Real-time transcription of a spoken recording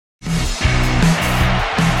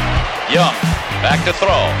Young, back to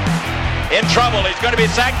throw. In trouble, he's going to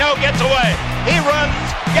be sacked. No, gets away. He runs,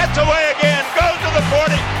 gets away again, goes to the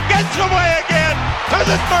 40, gets away again, to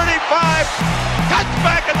the 35, cuts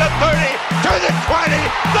back at the 30, to the 20,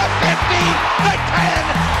 the 50, the 10.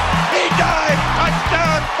 He dives,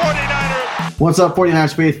 touchdown 49ers. What's up,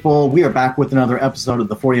 49ers faithful? We are back with another episode of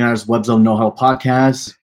the 49ers Web Zone No Huddle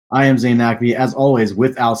podcast. I am Zane Nagby, as always,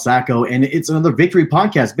 with Al Sacco, and it's another victory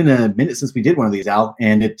podcast. It's been a minute since we did one of these, Al,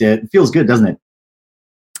 and it feels good, doesn't it?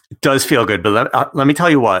 It does feel good, but let me tell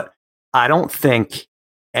you what. I don't think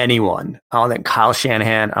anyone, I don't think Kyle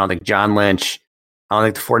Shanahan, I don't think John Lynch, I don't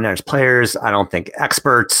think the 49ers players, I don't think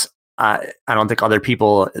experts, I don't think other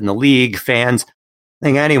people in the league, fans, I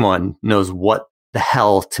think anyone knows what the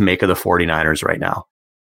hell to make of the 49ers right now.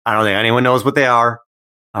 I don't think anyone knows what they are.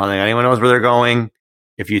 I don't think anyone knows where they're going.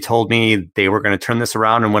 If you told me they were going to turn this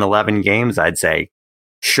around and win 11 games, I'd say,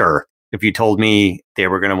 sure. If you told me they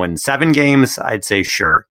were going to win 7 games, I'd say,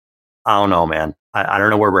 sure. I don't know, man. I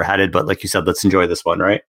don't know where we're headed, but like you said, let's enjoy this one,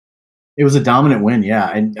 right? It was a dominant win,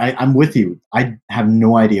 yeah. And I'm with you. I have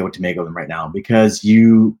no idea what to make of them right now because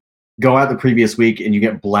you go out the previous week and you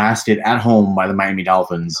get blasted at home by the Miami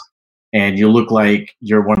Dolphins, and you look like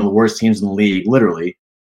you're one of the worst teams in the league, literally.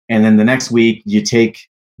 And then the next week, you take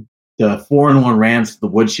the 4-1 Rams to the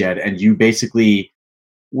woodshed, and you basically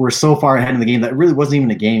were so far ahead in the game that it really wasn't even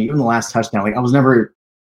a game. Even the last touchdown, like I was never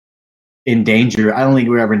in danger. I don't think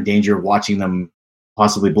we were ever in danger of watching them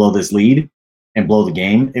possibly blow this lead and blow the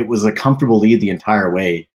game. It was a comfortable lead the entire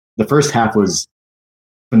way. The first half was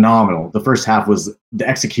phenomenal. The first half was the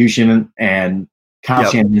execution and Kyle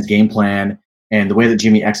Shanahan's game plan and the way that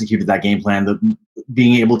Jimmy executed that game plan, the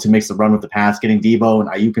being able to mix the run with the pass, getting Debo and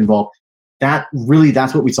Ayuk involved.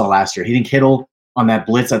 That's what we saw last year. Hitting Kittle on that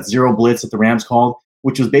blitz, that zero blitz that the Rams called,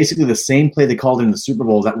 which was basically the same play they called in the Super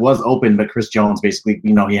Bowl that was open, but Chris Jones basically,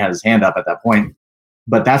 he had his hand up at that point.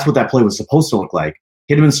 But that's what that play was supposed to look like.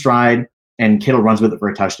 Hit him in stride, and Kittle runs with it for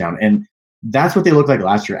a touchdown. And that's what they looked like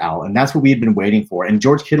last year, Al. And that's what we had been waiting for. And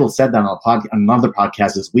George Kittle said that on another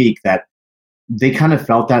podcast this week that they kind of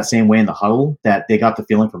felt that same way in the huddle, that they got the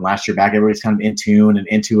feeling from last year back. Everybody's kind of in tune and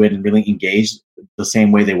into it and really engaged the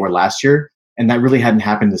same way they were last year. And that really hadn't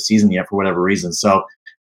happened this season yet for whatever reason. So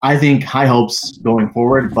I think high hopes going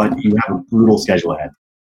forward, but you have a brutal schedule ahead.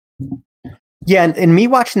 Yeah, and me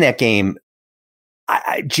watching that game,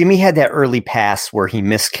 Jimmy had that early pass where he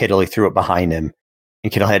missed Kittle. He threw it behind him,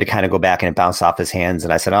 and Kittle had to kind of go back and it bounced off his hands.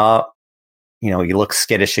 And I said, you look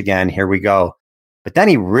skittish again. Here we go. But then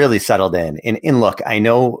he really settled in. And look, I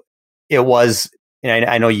know it was, and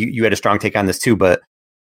I know you had a strong take on this too, but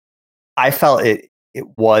I felt it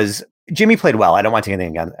was, Jimmy played well. I don't want to take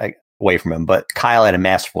anything away from him, but Kyle had a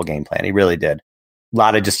masterful game plan. He really did. A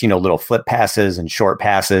lot of just, little flip passes and short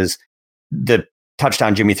passes. The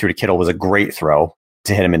touchdown Jimmy threw to Kittle was a great throw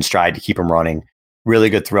to hit him in stride to keep him running. Really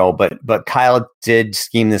good throw. But Kyle did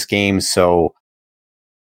scheme this game so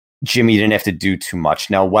Jimmy didn't have to do too much.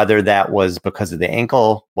 Now, whether that was because of the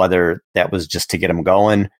ankle, whether that was just to get him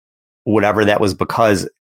going, whatever that was because,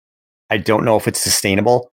 I don't know if it's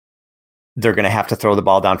sustainable. They're going to have to throw the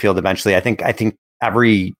ball downfield eventually. I think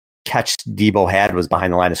every catch Debo had was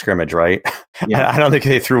behind the line of scrimmage, right? Yeah. I don't think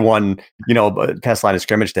they threw one, past the line of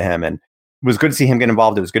scrimmage to him. And it was good to see him get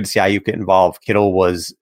involved. It was good to see Ayuk get involved. Kittle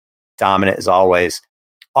was dominant as always.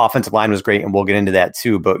 Offensive line was great, and we'll get into that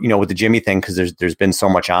too. But, with the Jimmy thing, because there's been so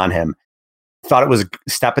much on him, thought it was a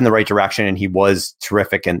step in the right direction, and he was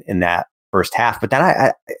terrific in that first half. But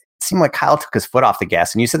then it seemed like Kyle took his foot off the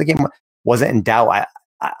gas. And you said the game wasn't in doubt.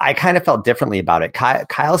 I kind of felt differently about it.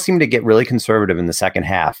 Kyle seemed to get really conservative in the second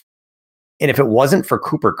half. And if it wasn't for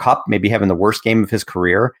Cooper Kupp maybe having the worst game of his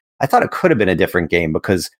career, I thought it could have been a different game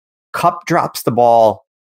because Kupp drops the ball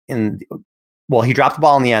he dropped the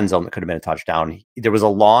ball in the end zone that could have been a touchdown. There was a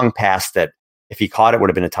long pass that if he caught it would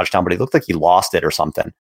have been a touchdown, but it looked like he lost it or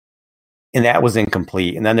something. And that was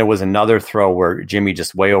incomplete. And then there was another throw where Jared Goff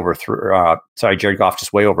just way overthrew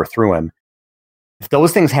him. If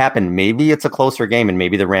those things happen, maybe it's a closer game and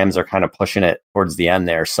maybe the Rams are kind of pushing it towards the end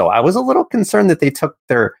there. So I was a little concerned that they took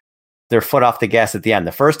their foot off the gas at the end.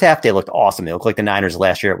 The first half, they looked awesome. They looked like the Niners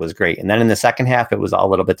last year. It was great. And then in the second half, it was all a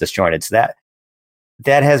little bit disjointed. So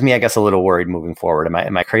that has me, I guess, a little worried moving forward.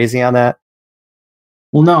 Am I crazy on that?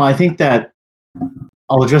 Well, no, I think that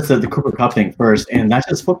I'll address the Cooper Kupp thing first. And that's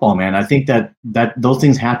just football, man. I think that those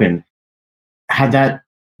things happen. Had that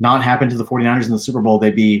not happened to the 49ers in the Super Bowl,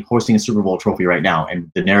 they'd be hosting a Super Bowl trophy right now.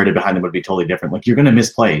 And the narrative behind them would be totally different. Like, you're going to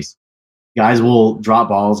miss plays. Guys will drop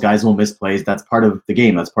balls. Guys will miss plays. That's part of the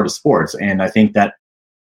game. That's part of sports. And I think that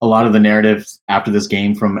a lot of the narratives after this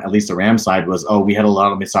game from at least the Rams side was, we had a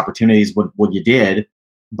lot of missed opportunities. What you did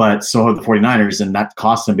but so have the 49ers, and that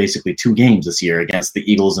cost them basically 2 games this year against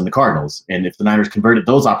the Eagles and the Cardinals. And if the Niners converted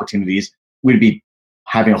those opportunities, we'd be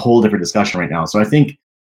having a whole different discussion right now. So I think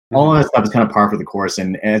all of that stuff is kind of par for the course.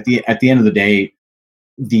 And at the end of the day,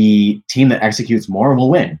 the team that executes more will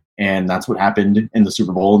win. And that's what happened in the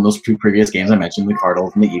Super Bowl in those 2 previous games I mentioned, the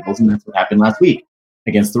Cardinals and the Eagles. And that's what happened last week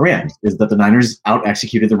against the Rams, is that the Niners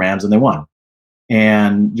out-executed the Rams and they won.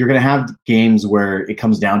 And you're going to have games where it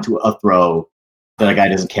comes down to a throw that a guy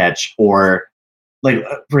doesn't catch, or like,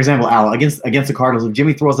 for example, Al, against the Cardinals, if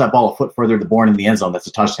Jimmy throws that ball a foot further to Bourne in the end zone, that's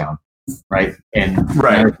a touchdown, right? And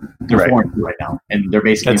they're 4-2 right now, and they're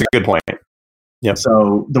basically that's a good point. Yep.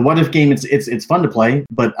 So the what if game, it's fun to play,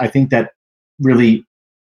 but I think that really,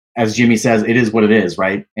 as Jimmy says, it is what it is,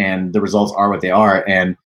 right? And the results are what they are.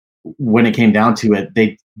 And when it came down to it,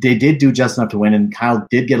 they did do just enough to win, and Kyle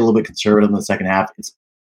did get a little bit conservative in the second half. It's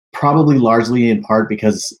probably largely in part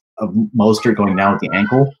because of Mostert going down with the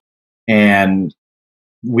ankle, and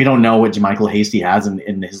we don't know what JaMychal Hasty has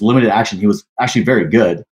in his limited action. He was actually very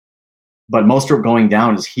good, but Mostert going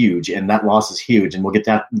down is huge, and that loss is huge, and we'll get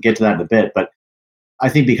to that in a bit. But I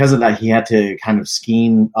think because of that, he had to kind of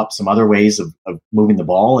scheme up some other ways of moving the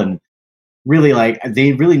ball, and really, like,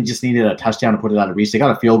 they really just needed a touchdown to put it out of reach. They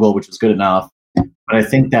got a field goal, which was good enough, but I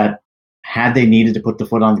think that had they needed to put the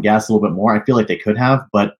foot on the gas a little bit more, I feel like they could have.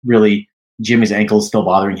 But really, Jimmy's ankle is still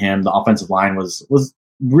bothering him. The offensive line was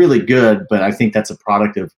really good, but I think that's a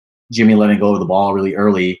product of Jimmy letting go of the ball really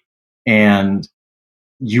early, and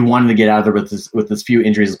you wanted to get out of there with as few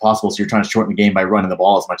injuries as possible. So you're trying to shorten the game by running the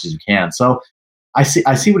ball as much as you can. So I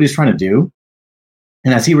see what he's trying to do,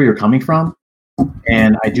 and I see where you're coming from,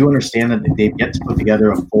 and I do understand that they've yet to put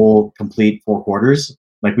together a full, complete 4 quarters.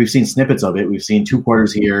 Like, we've seen snippets of it. We've seen 2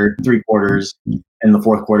 quarters here, 3 quarters, and the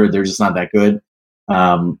 4th quarter they're just not that good.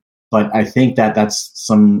 But I think that's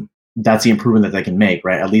the improvement that they can make,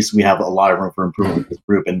 right? At least we have a lot of room for improvement with this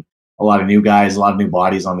group, and a lot of new guys, a lot of new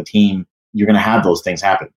bodies on the team. You're going to have those things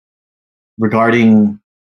happen. Regarding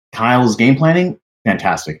Kyle's game planning,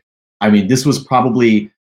 fantastic. I mean, this was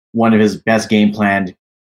probably one of his best game planned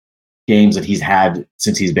games that he's had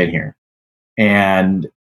since he's been here. And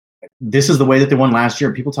this is the way that they won last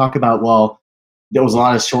year. People talk about, well, there was a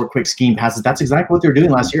lot of short, quick scheme passes. That's exactly what they were doing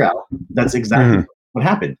last year, Al. That's exactly what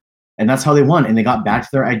happened. And that's how they won. And they got back to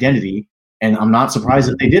their identity. And I'm not surprised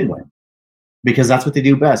that they did win, because that's what they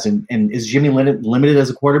do best. And is Jimmy limited as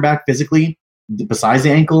a quarterback physically besides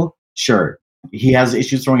the ankle? Sure. He has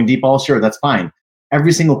issues throwing a deep ball? Sure, that's fine.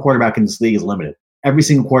 Every single quarterback in this league is limited. Every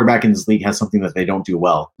single quarterback in this league has something that they don't do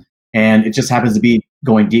well. And it just happens to be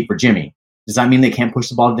going deep for Jimmy. Does that mean they can't push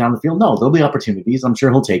the ball down the field? No, there'll be opportunities. I'm sure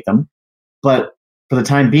he'll take them. But for the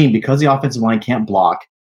time being, because the offensive line can't block,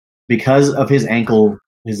 because of his ankle,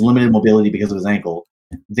 his limited mobility because of his ankle,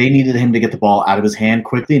 they needed him to get the ball out of his hand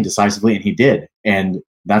quickly and decisively, and he did. And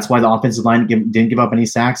that's why the offensive line didn't give up any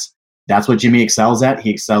sacks. That's what Jimmy excels at.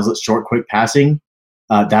 He excels at short, quick passing.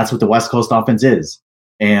 That's what the West Coast offense is.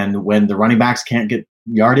 And when the running backs can't get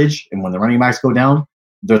yardage, and when the running backs go down,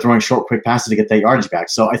 they're throwing short, quick passes to get that yardage back.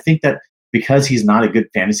 So I think that because he's not a good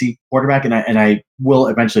fantasy quarterback, and I will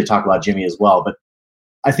eventually talk about Jimmy as well, but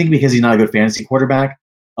I think because he's not a good fantasy quarterback,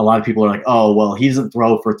 a lot of people are like, oh, well, he doesn't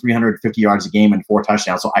throw for 350 yards a game and 4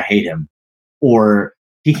 touchdowns, so I hate him. Or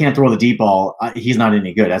he can't throw the deep ball. He's not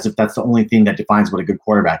any good, as if that's the only thing that defines what a good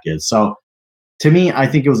quarterback is. So to me, I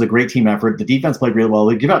think it was a great team effort. The defense played really well.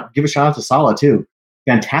 Give a shout out to Saleh, too.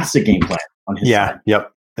 Fantastic game plan on his side.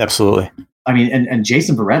 Yep, absolutely. I mean, and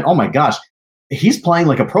Jason Verrett, oh my gosh, he's playing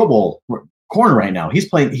like a Pro Bowl corner right now.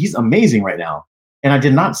 He's amazing right now. And I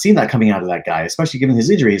did not see that coming out of that guy, especially given his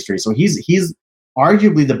injury history. So he's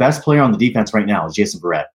arguably the best player on the defense right now is Jason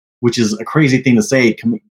Verrett, which is a crazy thing to say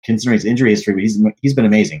considering his injury history, but he's been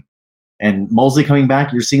amazing. And Mosley coming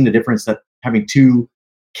back, you're seeing the difference that having 2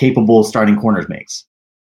 capable starting corners makes.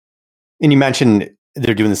 And you mentioned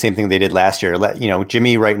they're doing the same thing they did last year.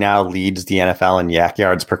 Jimmy right now leads the NFL in yak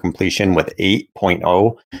yards per completion with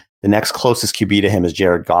 8.0. The next closest QB to him is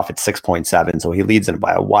Jared Goff at 6.7. So he leads it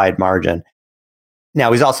by a wide margin.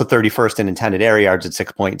 Now he's also 31st in intended air yards at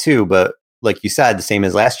 6.2, but like you said, the same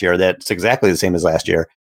as last year. That's exactly the same as last year.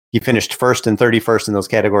 He finished 1st and 31st in those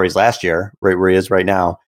categories last year, right where he is right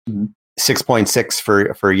now.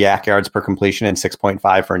 6.6 for yak yards per completion and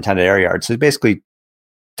 6.5 for intended air yards. So he's basically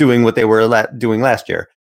doing what they were doing last year.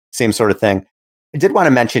 Same sort of thing. I did want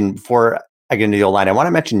to mention, before I get into the O-line, I want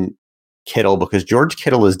to mention Kittle, because George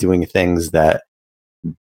Kittle is doing things that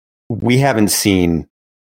we haven't seen.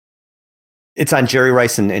 It's on Jerry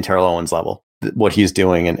Rice and Terrell Owens level, what he's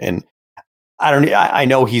doing. And I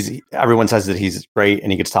know everyone says that he's great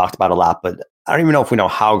and he gets talked about a lot, but I don't even know if we know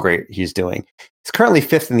how great he's doing. He's currently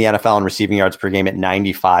 5th in the NFL in receiving yards per game at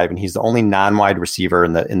 95, and he's the only non-wide receiver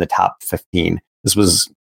in the top 15. This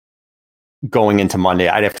was going into Monday.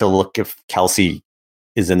 I'd have to look if Kelsey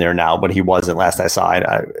is in there now, but he wasn't last I saw it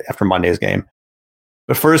after Monday's game.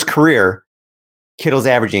 But for his career, Kittle's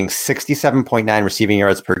averaging 67.9 receiving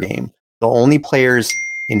yards per game. The only players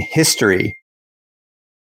in history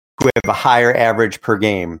who have a higher average per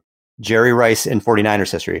game, Jerry Rice in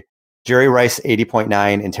 49ers history. Jerry Rice, 80.9,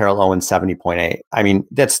 and Terrell Owens, 70.8. I mean,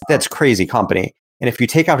 that's crazy company. And if you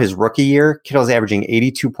take out his rookie year, Kittle's averaging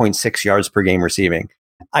 82.6 yards per game receiving.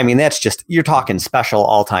 I mean, that's just, you're talking special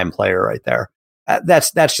all-time player right there.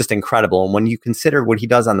 That's just incredible. And when you consider what he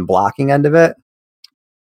does on the blocking end of it,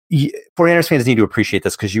 49ers fans need to appreciate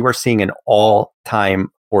this because you are seeing an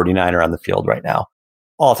all-time 49er on the field right now.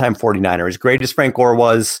 All-time 49er. As great as Frank Gore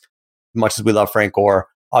was, much as we love Frank Gore,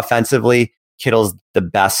 offensively, Kittle's the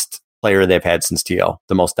best player they've had since T.O.,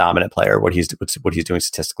 the most dominant player, what he's doing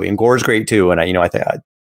statistically. And Gore's great too. And I think I'm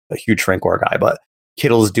a huge Frank Gore guy, but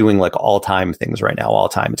Kittle's doing like all-time things right now,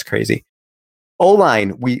 all-time. It's crazy.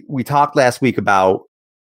 O-line, we talked last week about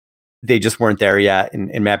they just weren't there yet.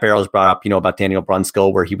 And Matt Barrows brought up, about Daniel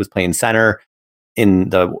Brunskill, where he was playing center in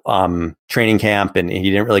the training camp and he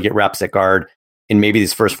didn't really get reps at guard. And maybe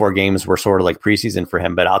these first 4 games were sort of like preseason for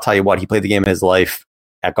him. But I'll tell you what, he played the game of his life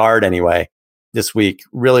at guard anyway this week,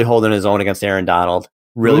 really holding his own against Aaron Donald,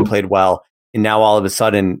 really played well. And now all of a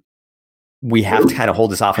sudden, we have to kind of hold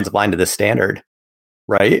this offensive line to this standard,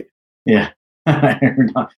 right? Yeah.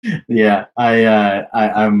 Yeah.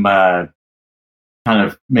 I'm kind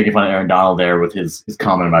of making fun of Aaron Donald there with his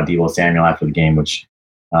comment about Deebo Samuel after the game, which,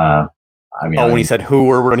 when he said who,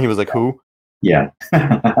 or when he was like, who? Yeah.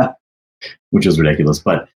 Which was ridiculous.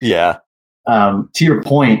 But yeah. To your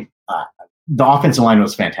point, the offensive line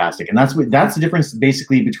was fantastic. And that's the difference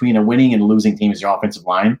basically between a winning and a losing team is your offensive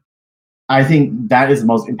line. I think that is the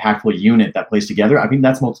most impactful unit that plays together. I think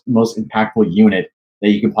that's the most impactful unit that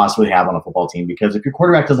you can possibly have on a football team, because if your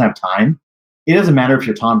quarterback doesn't have time, it doesn't matter if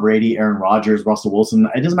you're Tom Brady, Aaron Rodgers, Russell Wilson.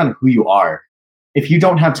 It doesn't matter who you are. If you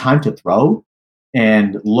don't have time to throw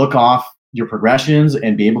and look off your progressions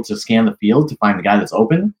and be able to scan the field to find the guy that's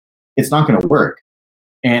open, it's not going to work.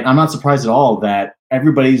 And I'm not surprised at all that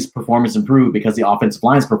everybody's performance improved because the offensive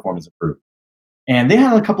line's performance improved. And they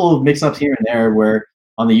had a couple of mix-ups here and there where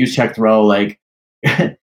on the use check throw, like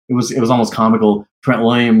it was almost comical. Trent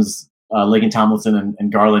Williams, Laken Tomlinson,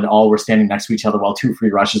 and Garland all were standing next to each other while 2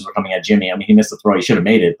 free rushes were coming at Jimmy. I mean, he missed the throw; he should have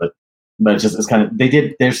made it, but it's kind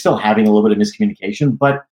of they're still having a little bit of miscommunication.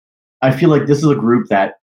 But I feel like this is a group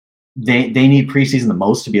that they need preseason the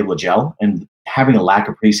most to be able to gel, and having a lack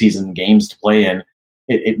of preseason games to play in,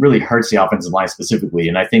 it really hurts the offensive line specifically.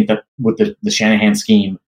 And I think that with the Shanahan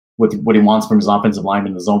scheme, with what he wants from his offensive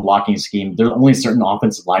lineman, the zone blocking scheme, there's only certain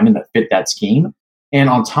offensive linemen that fit that scheme. And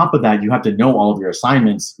on top of that, you have to know all of your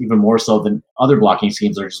assignments, even more so than other blocking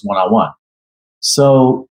schemes that are just one-on-one.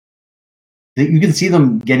 So you can see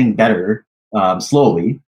them getting better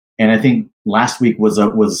slowly. And I think last week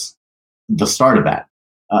was the start of that.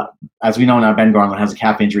 As we know now, Ben Garland has a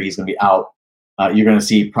calf injury. He's going to be out. You're going to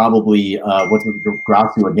see probably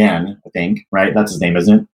Grasu again, I think, right? That's his name,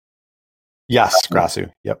 isn't it? Yes,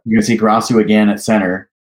 Grasu. Yep. You're going to see Grasu again at center.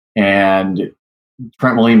 And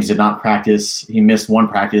Trent Williams did not practice. He missed 1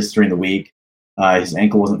 practice during the week. His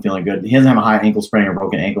ankle wasn't feeling good. He doesn't have a high ankle sprain or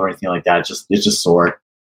broken ankle or anything like that. It's just sore.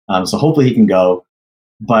 So hopefully he can go.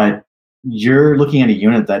 But you're looking at a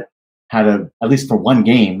unit that had at least for 1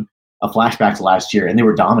 game, a flashback to last year, and they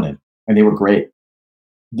were dominant and they were great.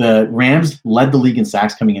 The Rams led the league in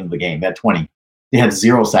sacks coming into the game. They had 20. They had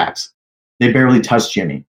 0 sacks. They barely touched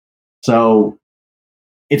Jimmy. So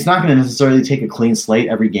it's not going to necessarily take a clean slate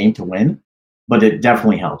every game to win, but it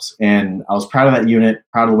definitely helps. And I was proud of that unit,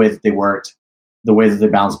 proud of the way that they worked, the way that they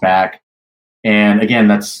bounced back. And again,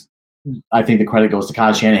 I think the credit goes to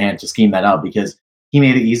Kyle Shanahan to scheme that out, because he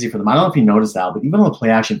made it easy for them. I don't know if you noticed that, but even on the play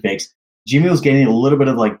action fakes, Jimmy was getting a little bit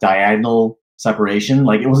of like diagonal separation.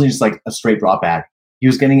 Like it wasn't just like a straight drop back. He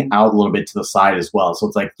was getting out a little bit to the side as well. So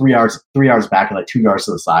it's like 3 yards back and like 2 yards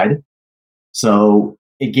to the side. So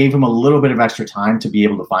it gave him a little bit of extra time to be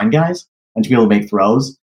able to find guys and to be able to make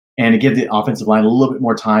throws. And it gave the offensive line a little bit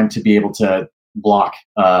more time to be able to block,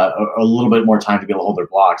 a little bit more time to be able to hold their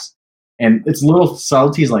blocks. And it's little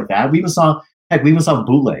subtleties like that. We even saw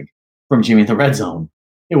bootleg from Jimmy in the red zone.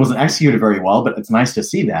 It wasn't executed very well, but it's nice to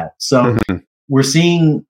see that. So we're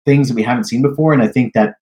seeing things that we haven't seen before. And I think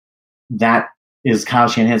that is Kyle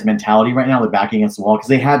Shanahan's mentality right now. They're back against the wall because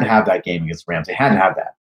they had to have that game against the Rams. They had to have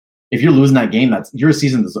that. If you're losing that game, your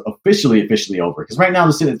season is officially over. Because right now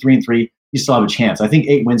they're sitting at 3-3. You still have a chance. I think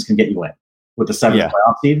 8 wins can get you in. with the seventh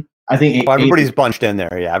playoff seed. I think everybody's bunched in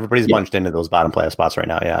there. Yeah, everybody's bunched into those bottom playoff spots right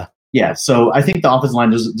now. Yeah. Yeah, so I think the offensive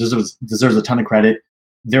line deserves a ton of credit.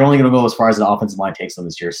 They're only going to go as far as the offensive line takes them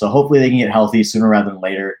this year. So hopefully they can get healthy sooner rather than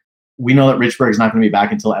later. We know that Richburg is not going to be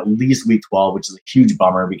back until at least week 12, which is a huge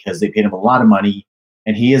bummer because they paid him a lot of money,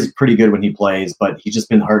 and he is pretty good when he plays, but he's just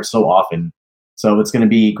been hurt so often. So it's going to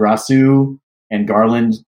be Grasu and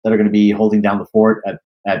Garland that are going to be holding down the fort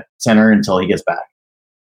at center until he gets back.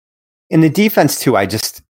 In the defense, too, I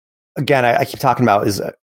keep talking about is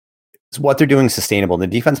what they're doing sustainable. The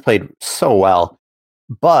defense played so well,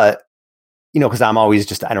 but because I'm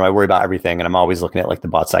always I worry about everything, and I'm always looking at like the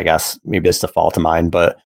butts, I guess. Maybe it's the fault of mine,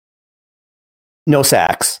 but no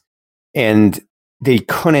sacks. And the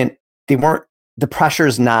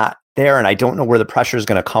pressure's not there, and I don't know where the pressure is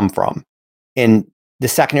going to come from. And the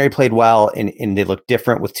secondary played well, and they looked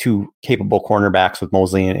different with two capable cornerbacks with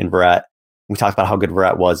Mosley and Verrett. We talked about how good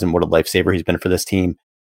Verrett was and what a lifesaver he's been for this team.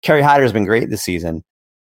 Kerry Hyder has been great this season,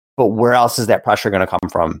 but where else is that pressure going to come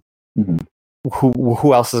from? Mm-hmm.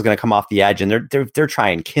 Who else is going to come off the edge? And they're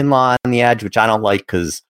trying Kinlaw on the edge, which I don't like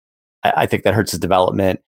because I think that hurts his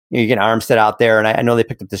development. You get Armstead out there, and I know they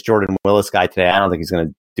picked up this Jordan Willis guy today. I don't think he's going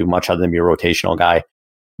to do much other than be a rotational guy.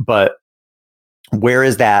 But where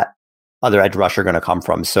is that other edge rusher going to come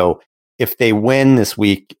from? So if they win this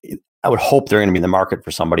week, I would hope they're going to be in the market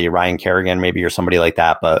for somebody, Ryan Kerrigan maybe, or somebody like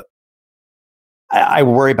that. But I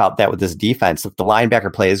worry about that with this defense. If the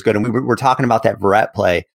linebacker play is good, and we're talking about that Verrett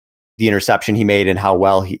play, the interception he made and how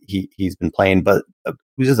well he's been playing. But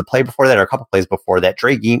was a play before that or a couple plays before that?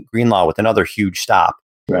 Dre Greenlaw with another huge stop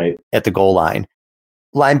at the goal line.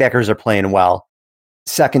 Linebackers are playing well.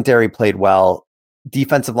 Secondary played well.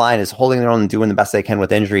 Defensive line is holding their own and doing the best they can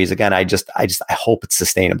with injuries. Again, I hope it's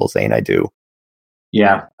sustainable, Zane. I do.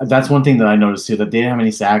 Yeah, that's one thing that I noticed too, that they didn't have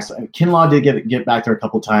any sacks. Kinlaw did get back there a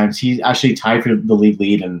couple times. He actually tied for the league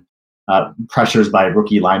lead in pressures by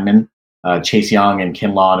rookie linemen. Chase Young and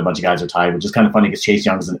Kinlaw and a bunch of guys are tied, which is kind of funny because Chase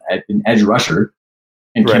Young is an edge rusher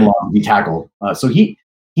and Kinlaw is the tackle. So he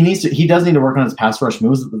does need to work on his pass rush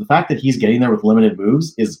moves. But the fact that he's getting there with limited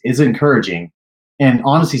moves is encouraging. And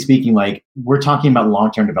honestly speaking, like, we're talking about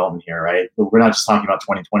long-term development here, right? But we're not just talking about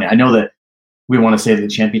 2020. I know that we want to say that the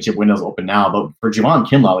championship window is open now, but for Javon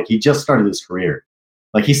Kinlaw, like, he just started his career.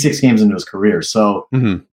 Like, he's 6 games into his career. So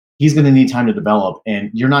he's going to need time to develop,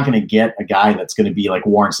 and you're not going to get a guy that's going to be like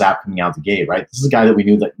Warren Sapp coming out the gate, right? This is a guy that we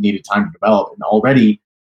knew that needed time to develop. And already,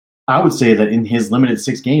 I would say that in his limited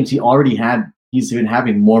 6 games, he's been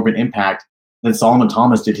having more of an impact than Solomon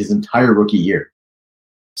Thomas did his entire rookie year.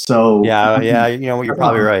 So yeah, you're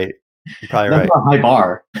probably right. You're probably that's right. a high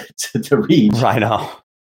bar to reach. I know.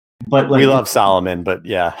 But like, we love Solomon, but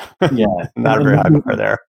yeah, not a very high bar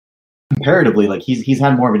there. Comparatively, like, he's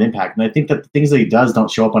had more of an impact, and I think that the things that he does don't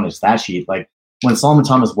show up on his stat sheet. Like when Solomon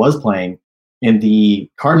Thomas was playing in the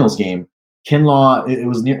Cardinals game, Kinlaw, it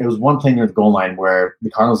was one play near the goal line where the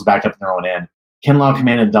Cardinals backed up in their own end. Kinlaw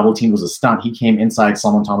commanded a double team, was a stunt. He came inside,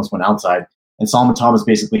 Solomon Thomas went outside, and Solomon Thomas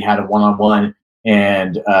basically had a one-on-one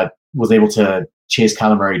and was able to chase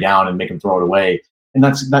Kyler Murray down and make him throw it away. And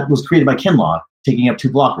that was created by Kinlaw taking up 2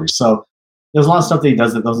 blockers. So there's a lot of stuff that he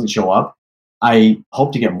does that doesn't show up. I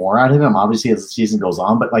hope to get more out of him, obviously, as the season goes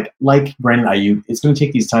on. But like Brandon Ayuk, it's going to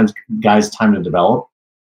take these guys time to develop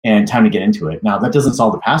and time to get into it. Now, that doesn't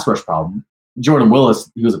solve the pass rush problem. Jordan Willis,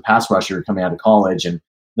 he was a pass rusher coming out of college, and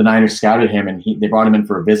the Niners scouted him, and they brought him in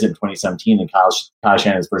for a visit in 2017 in Kyle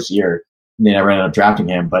Shanahan's first year. And they never ended up drafting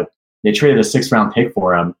him, but they traded a 6th-round pick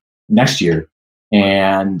for him next year.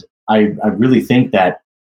 And I really think that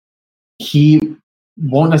he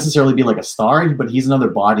won't necessarily be like a star, but he's another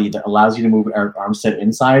body that allows you to move Eric Armstead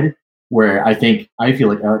inside, where I feel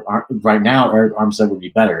like right now Eric Armstead would be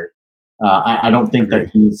better. I don't think that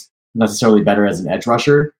he's necessarily better as an edge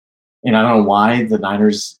rusher. And I don't know why the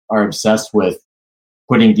Niners are obsessed with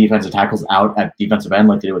putting defensive tackles out at defensive end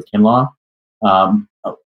like they did with Kinlaw.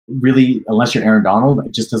 Really, unless you're Aaron Donald,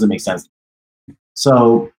 it just doesn't make sense.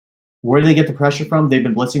 So where do they get the pressure from? They've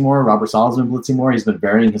been blitzing more. Robert Sala's been blitzing more. He's been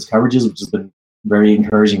varying his coverages, which has been very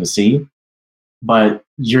encouraging to see. But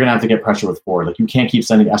you're going to have to get pressure with 4. Like, you can't keep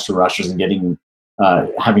sending extra rushers and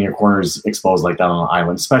having your corners exposed like that on an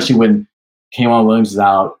island, especially when K'Wan Williams is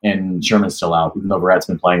out and Sherman's still out, even though Verrett's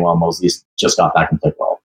been playing well. Mosley's just got back and played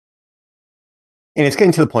well. And it's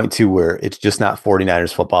getting to the point, too, where it's just not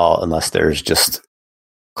 49ers football unless there's just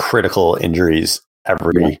critical injuries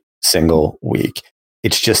every single week.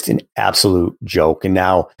 It's just an absolute joke. And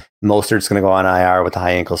now Mostert's going to go on IR with a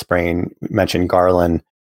high ankle sprain. We mentioned Garland.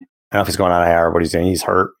 I don't know if he's going on IR or what he's doing. He's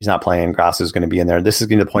hurt. He's not playing. Grass is going to be in there. This is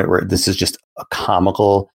getting to the point where this is just a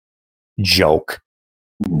comical joke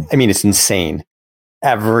I mean, it's insane.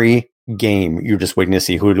 Every game, you're just waiting to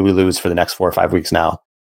see who do we lose for the next 4 or 5 weeks now.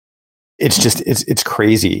 It's just, it's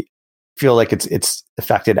crazy. I feel like it's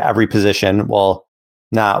affected every position. Well,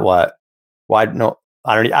 not what? Why? No,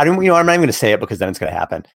 I don't, I'm not even going to say it because then it's going to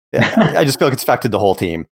happen. I just feel like it's affected the whole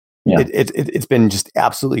team. Yeah. It's been just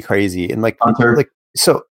absolutely crazy. And Hunter.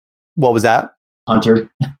 So what was that?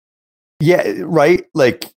 Hunter. Yeah, right.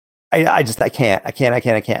 Like I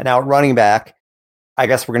can't. Now running back, I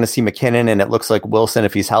guess we're going to see McKinnon, and it looks like Wilson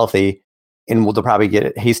if he's healthy, and they'll probably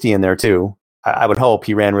get Hasty in there too. I would hope.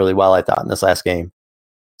 He ran really well, I thought, in this last game.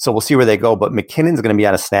 So we'll see where they go. But McKinnon's going to be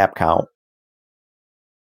on a snap count.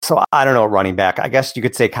 So I don't know, running back. I guess you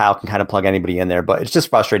could say Kyle can kind of plug anybody in there, but it's just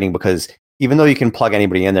frustrating because even though you can plug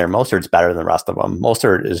anybody in there, Mostert's better than the rest of them.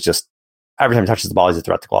 Mostert is just, every time he touches the ball, he's a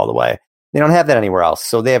threat to go all the way. They don't have that anywhere else.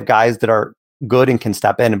 So they have guys that are good and can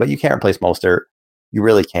step in, but you can't replace Mostert. You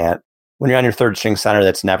really can't. When you're on your third string center,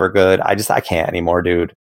 that's never good. I can't anymore,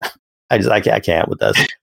 dude. I can't with this.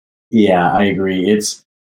 Yeah, I agree. It's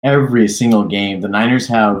every single game. The Niners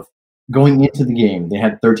have, going into the game, they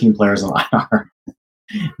had 13 players on IR.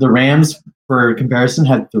 The Rams, for comparison,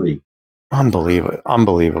 had 3.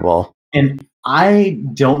 Unbelievable. And I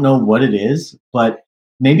don't know what it is, but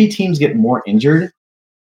maybe teams get more injured.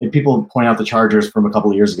 And people point out the Chargers from a couple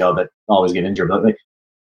of years ago that always get injured. But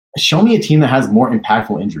show me a team that has more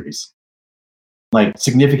impactful injuries, like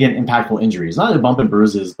significant impactful injuries. Not a bump and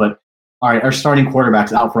bruises, but all right, our starting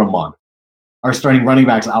quarterback's out for a month. Our starting running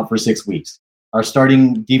back's out for 6 weeks. Our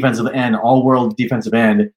starting defensive end, all-world defensive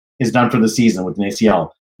end, is done for the season with an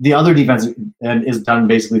ACL. The other defensive end is done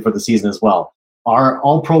basically for the season as well. Our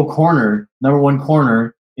all-pro corner, number 1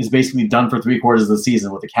 corner, is basically done for 3/4 of the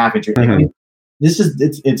season with a calf injury. Mm-hmm. I mean,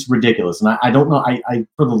 it's ridiculous, and I don't know. I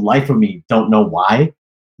for the life of me don't know why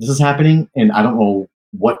this is happening, and I don't know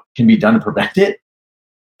what can be done to prevent it.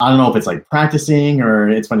 I don't know if it's like practicing, or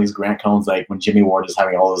it's funny as Grant Cohn's like when Jimmy Ward is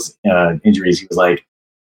having all those injuries, he was like,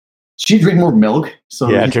 "Should you drink more milk?" So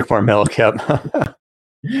yeah, drink more milk. Yep.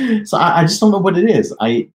 So I just don't know what it is.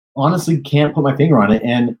 I honestly can't put my finger on it,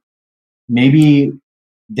 and maybe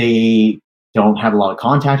they don't have a lot of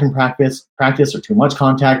contact in practice or too much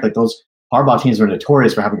contact. Like those Harbaugh teams are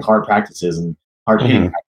notorious for having hard practices and hard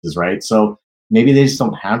hitting practices, right? So maybe they just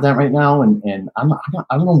don't have that right now, and I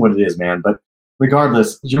don't know what it is, man. But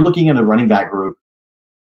regardless, you're looking at a running back group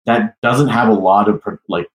that doesn't have a lot of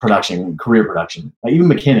production, career production. Like even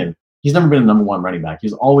McKinnon, he's never been a number 1 running back.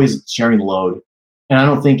 He's always sharing the load, and I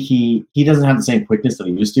don't think he doesn't have the same quickness that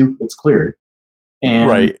he used to. It's clear, and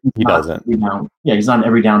right, he doesn't. He's not an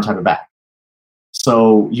every down type of back.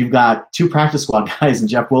 So you've got 2 practice squad guys and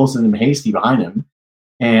Jeff Wilson and Hasty behind him,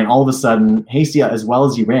 and all of a sudden, Hasty, as well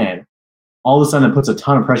as he ran, all of a sudden it puts a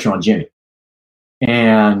ton of pressure on Jimmy.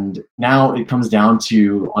 And now it comes down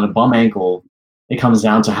to, on a bum ankle, it comes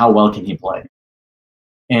down to how well can he play.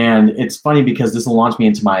 And it's funny because this will launch me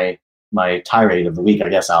into my tirade of the week, I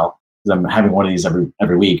guess, Al, because I'm having one of these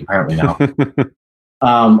every week, apparently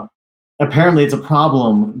now. Apparently it's a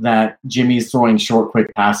problem that Jimmy's throwing short,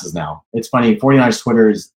 quick passes now. It's funny. 49ers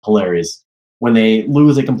Twitter is hilarious. When they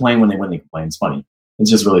lose, they complain. When they win, they complain. It's funny.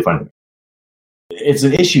 It's just really funny. It's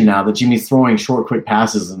an issue now that Jimmy's throwing short, quick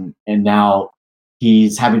passes, and now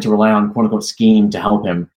he's having to rely on quote-unquote scheme to help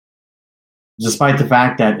him. Despite the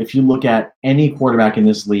fact that if you look at any quarterback in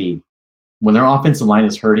this league, when their offensive line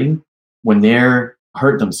is hurting, when they're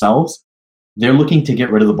hurt themselves, they're looking to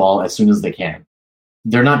get rid of the ball as soon as they can.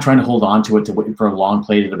 They're not trying to hold on to it to wait for a long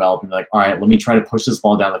play to develop and be like, all right, let me try to push this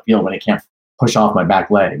ball down the field when I can't push off my back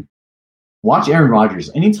leg. Watch Aaron Rodgers.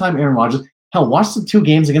 Anytime Aaron Rodgers, hell, watch the 2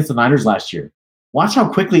 games against the Niners last year. Watch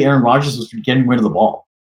how quickly Aaron Rodgers was getting rid of the ball.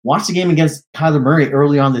 Watch the game against Kyler Murray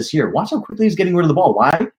early on this year. Watch how quickly he's getting rid of the ball.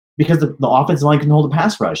 Why? Because the offensive line can hold a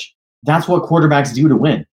pass rush. That's what quarterbacks do to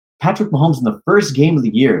win. Patrick Mahomes, in the first game of the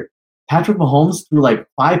year, Patrick Mahomes threw like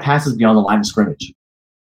 5 passes beyond the line of scrimmage.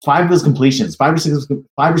 5 of his completions, 5 or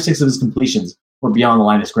 6 of his completions were beyond the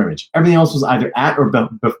line of scrimmage. Everything else was either at or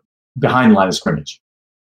behind the line of scrimmage.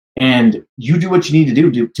 And you do what you need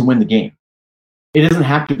to do to win the game. It doesn't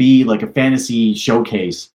have to be like a fantasy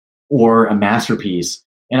showcase or a masterpiece.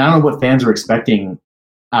 And I don't know what fans are expecting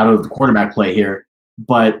out of the quarterback play here.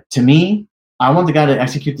 But to me, I want the guy to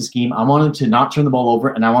execute the scheme. I want him to not turn the ball over,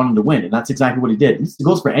 and I want him to win. And that's exactly what he did. This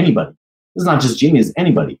goes for anybody. This is not just Jimmy, it's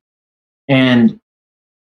anybody. And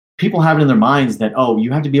people have it in their minds that, oh,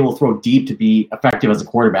 you have to be able to throw deep to be effective as a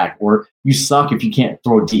quarterback, or you suck if you can't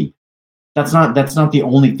throw deep. That's not the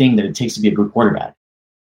only thing that it takes to be a good quarterback.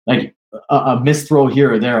 Like a missed throw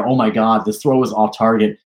here or there, oh my God, this throw was off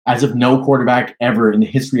target, as if no quarterback ever in the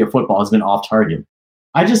history of football has been off target.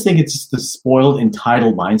 I just think it's just the spoiled,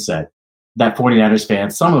 entitled mindset that 49ers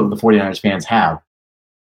fans, some of the 49ers fans have.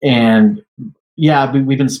 And yeah,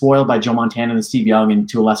 we've been spoiled by Joe Montana and Steve Young, and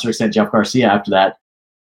to a lesser extent, Jeff Garcia after that.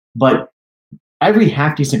 But every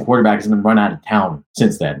half-decent quarterback has been run out of town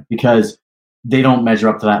since then because they don't measure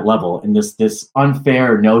up to that level. And this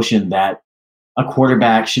unfair notion that a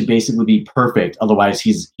quarterback should basically be perfect, otherwise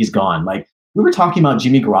he's gone. Like, we were talking about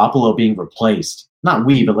Jimmy Garoppolo being replaced. Not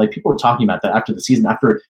we, but like people were talking about that after the season,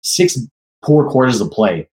 after 6 poor quarters of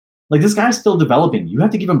play. Like, this guy's still developing. You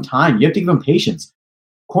have to give him time. You have to give him patience.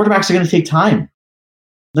 Quarterbacks are going to take time.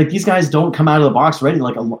 Like, these guys don't come out of the box ready.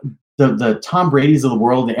 Like the Tom Brady's of the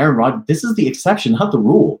world, the Aaron Rodgers. This is the exception, not the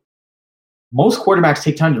rule. Most quarterbacks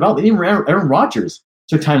take time to develop. Even Aaron Rodgers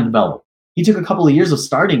took time to develop. He took a couple of years of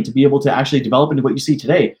starting to be able to actually develop into what you see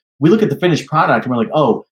today. We look at the finished product and we're like,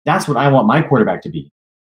 oh, that's what I want my quarterback to be.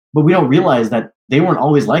 But we don't realize that they weren't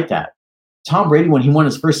always like that. Tom Brady, when he won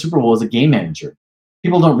his first Super Bowl, was a game manager.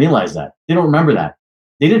 People don't realize that. They don't remember that.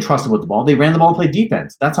 They didn't trust him with the ball. They ran the ball and played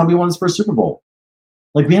defense. That's how he won his first Super Bowl.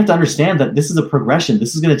 Like, we have to understand that this is a progression.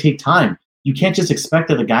 This is going to take time. You can't just expect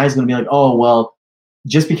that the guy is going to be like, oh, well,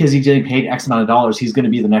 just because he's getting paid X amount of dollars, he's going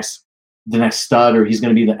to be the next stud, or he's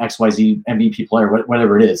going to be the XYZ MVP player,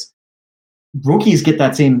 whatever it is. Rookies get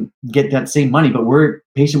that same money, but we're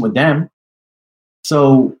patient with them.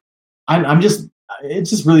 So it's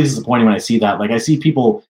just really disappointing when I see that. Like, I see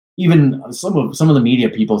people, even some of the media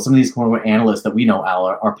people, some of these analysts that we know, Al,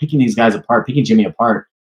 are picking these guys apart, picking Jimmy apart.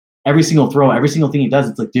 Every single throw, every single thing he does,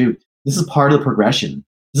 it's like, dude, this is part of the progression.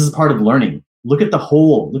 This is part of learning. Look at the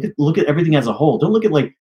whole. Look at everything as a whole. Don't look at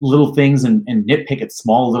like little things and nitpick at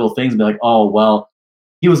small little things and be like, oh, well,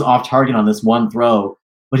 he was off target on this one throw,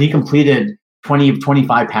 but he completed 20 of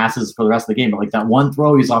 25 passes for the rest of the game. But like that one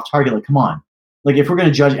throw, he's off target. Like, come on. Like, if we're going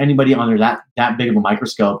to judge anybody under that big of a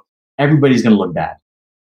microscope, everybody's going to look bad.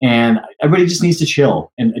 And everybody just needs to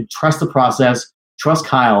chill and trust the process. Trust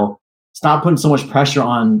Kyle. Stop putting so much pressure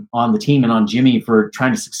on the team and on Jimmy for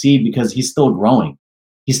trying to succeed, because he's still growing.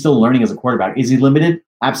 He's still learning as a quarterback. Is he limited?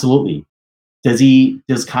 Absolutely.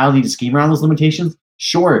 Does Kyle need to scheme around those limitations?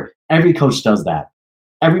 Sure. Every coach does that.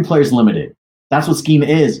 Every player's limited. That's what scheme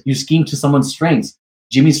is. You scheme to someone's strengths.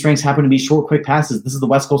 Jimmy's strengths happen to be short, quick passes. This is the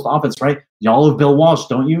West Coast offense, right? Y'all have Bill Walsh,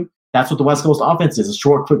 don't you? That's what the West Coast offense is, a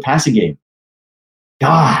short, quick passing game.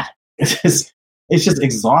 God, it's just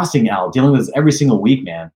exhausting, Al, dealing with this every single week,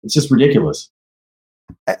 man. It's just ridiculous.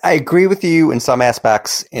 I agree with you in some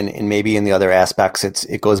aspects, and maybe in the other aspects,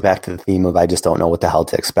 it goes back to the theme of I just don't know what the hell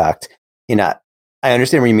to expect. I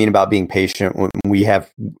understand what you mean about being patient. When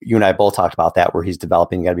you and I both talked about that, where he's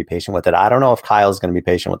developing, you got to be patient with it. I don't know if Kyle's going to be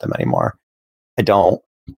patient with him anymore. I don't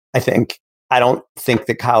think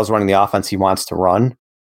that Kyle's running the offense he wants to run.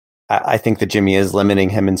 I think that Jimmy is limiting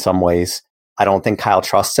him in some ways. I don't think Kyle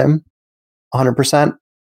trusts him 100%.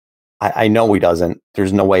 I know he doesn't.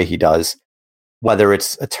 There's no way he does. Whether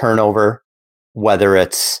it's a turnover, whether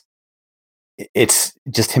it's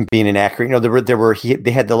just him being inaccurate. You know,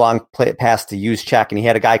 they had the long pass to Juszczyk, and he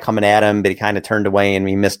had a guy coming at him, but he kind of turned away and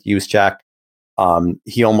he missed Juszczyk.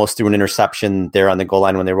 He almost threw an interception there on the goal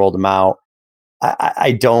line when they rolled him out.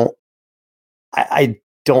 I don't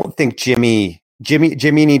think Jimmy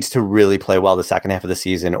needs to really play well the second half of the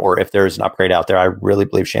season, or if there's an upgrade out there, I really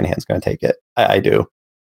believe Shanahan's going to take it. I do.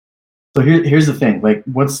 So here's the thing. Like,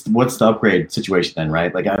 what's the upgrade situation then,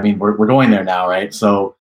 right? Like, I mean, we're going there now, right?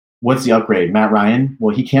 So what's the upgrade? Matt Ryan?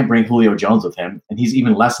 Well, he can't bring Julio Jones with him, and he's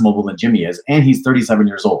even less mobile than Jimmy is, and he's 37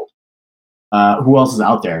 years old. Who else is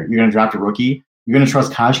out there? You're going to draft a rookie? You're going to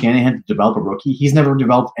trust Kyle Shanahan to develop a rookie? He's never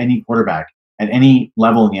developed any quarterback at any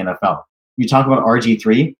level in the NFL. You talk about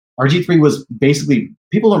RG3. RG3 was basically,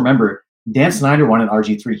 people don't remember, Dan Snyder wanted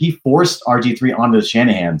RG3. He forced RG3 onto the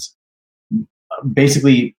Shanahans,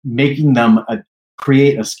 basically making them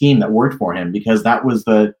create a scheme that worked for him, because that was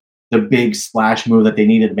the big splash move that they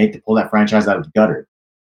needed to pull that franchise out of the gutter.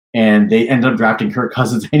 And they ended up drafting Kirk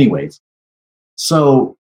Cousins anyways.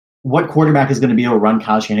 So what quarterback is going to be able to run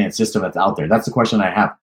Kyle Shanahan's system that's out there? That's the question I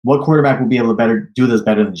have. What quarterback will be able to do this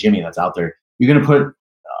better than Jimmy that's out there? You're going to put,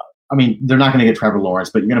 they're not going to get Trevor Lawrence,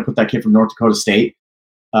 but you're going to put that kid from North Dakota State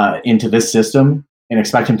into this system and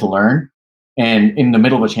expect him to learn. And in the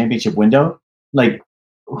middle of a championship window, like,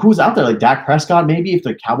 who's out there? Like Dak Prescott, maybe, if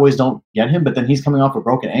the Cowboys don't get him, but then he's coming off a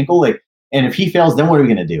broken ankle. Like, and if he fails, then what are we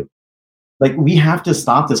going to do? Like, we have to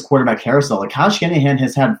stop this quarterback carousel. Like, Kyle Shanahan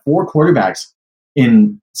has had 4 quarterbacks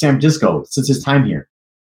in San Francisco since his time here,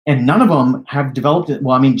 and none of them have developed it.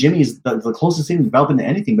 Well, I mean, Jimmy's the closest thing to developing to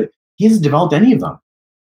anything, but he hasn't developed any of them.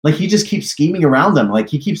 Like, he just keeps scheming around them. Like,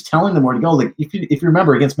 he keeps telling them where to go. Like, if you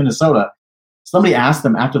remember against Minnesota, somebody asked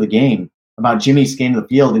them after the game about Jimmy scanning the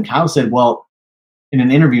field, and Kyle said, well, in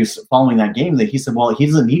an interview following that game, that he said, well, he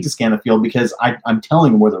doesn't need to scan the field because I'm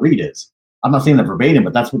telling him where the read is. I'm not saying that verbatim,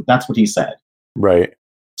 but that's what he said. Right.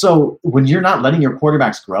 So when you're not letting your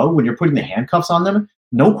quarterbacks grow, when you're putting the handcuffs on them,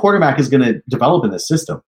 no quarterback is going to develop in this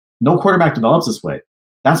system. No quarterback develops this way.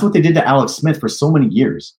 That's what they did to Alex Smith for so many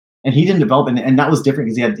years. And he didn't develop, and that was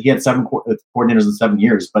different because he had 7 coordinators in 7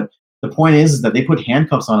 years. But the point is that they put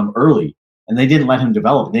handcuffs on him early, and they didn't let him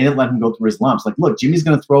develop. They didn't let him go through his lumps. Like, look, Jimmy's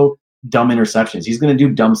going to throw dumb interceptions. He's going to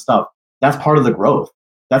do dumb stuff. That's part of the growth.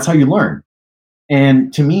 That's how you learn.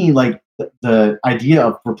 And to me, like the idea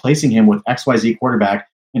of replacing him with XYZ quarterback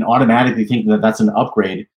and automatically thinking that that's an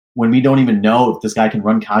upgrade when we don't even know if this guy can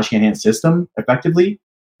run Kyle Shanahan's system effectively,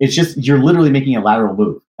 it's just you're literally making a lateral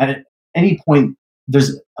move. And at any point,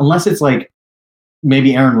 unless it's like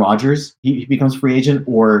maybe Aaron Rodgers, he becomes free agent,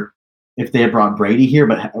 or if they had brought Brady here,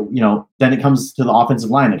 but then it comes to the offensive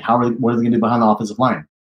line. Like, what are they going to do behind the offensive line?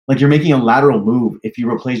 Like, you're making a lateral move if you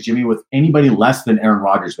replace Jimmy with anybody less than Aaron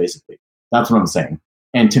Rodgers, basically. That's what I'm saying.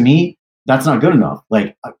 And to me, that's not good enough.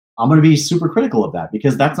 Like, I'm going to be super critical of that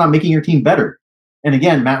because that's not making your team better. And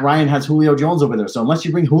again, Matt Ryan has Julio Jones over there. So unless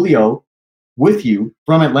you bring Julio with you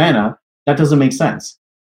from Atlanta, that doesn't make sense.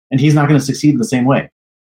 And he's not going to succeed in the same way.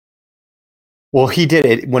 Well, he did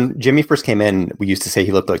it. When Jimmy first came in, we used to say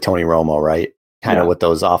he looked like Tony Romo, right? Kind of with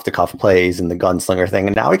those off-the-cuff plays and the gunslinger thing.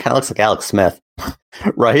 And now he kind of looks like Alex Smith,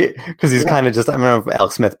 right? Because he's kind of just, I don't know if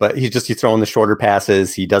Alex Smith, but he's throwing the shorter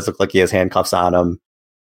passes. He does look like he has handcuffs on him,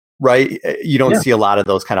 right? You don't see a lot of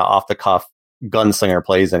those kind of off-the-cuff gunslinger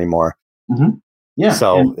plays anymore. Mm-hmm. Yeah.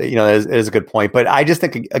 So, it is a good point. But I just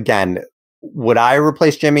think, again, would I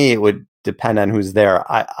replace Jimmy? It would depend on who's there.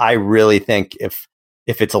 I really think if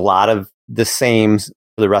it's a lot of the same for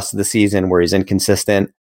the rest of the season where he's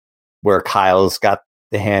inconsistent, where Kyle's got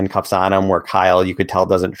the handcuffs on him, where Kyle, you could tell,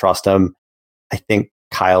 doesn't trust him, I think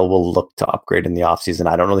Kyle will look to upgrade in the offseason.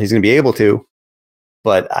 I don't know that he's going to be able to,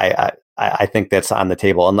 but I think that's on the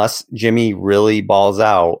table. Unless Jimmy really balls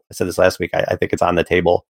out, I said this last week, I think it's on the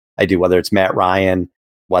table. I do, whether it's Matt Ryan,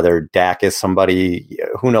 whether Dak is somebody,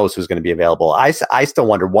 who knows who's going to be available. I still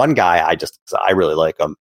wonder, one guy, I really like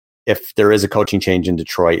him. If there is a coaching change in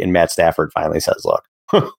Detroit and Matt Stafford finally says, look,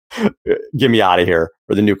 get me out of here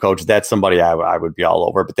for the new coach, that's somebody I would be all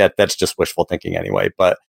over. But that's just wishful thinking anyway.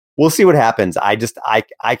 But we'll see what happens.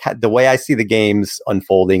 The way I see the games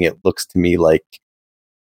unfolding, it looks to me like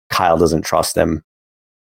Kyle doesn't trust him.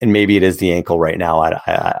 And maybe it is the ankle right now. I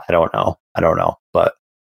don't know. But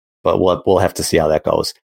we'll have to see how that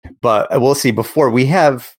goes. But we'll see. Before we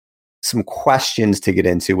have some questions to get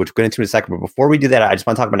into, which we'll get into in a second. But before we do that, I just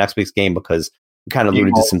want to talk about next week's game because we kind of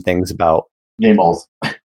alluded to some things about game balls.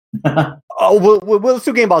 We'll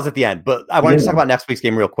do game balls at the end. But I wanted to talk about next week's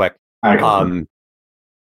game real quick.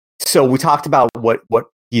 So we talked about what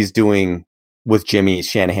he's doing with Jimmy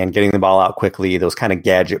Shanahan, getting the ball out quickly, those kind of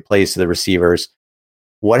gadget plays to the receivers.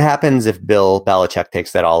 What happens if Bill Belichick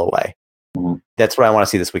takes that all away? Mm-hmm. That's what I want to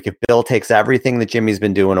see this week. If Bill takes everything that Jimmy's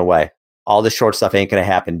been doing away, all the short stuff ain't going to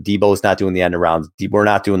happen. Debo's not doing the end arounds. We're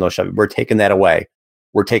not doing those stuff. We're taking that away.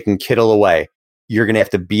 We're taking Kittle away. You're going to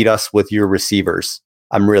have to beat us with your receivers.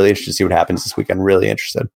 I'm really interested to see what happens this week. I'm really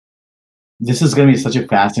interested. This is going to be such a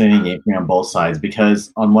fascinating game for me on both sides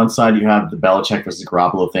because on one side you have the Belichick versus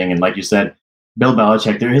Garoppolo thing, and like you said, Bill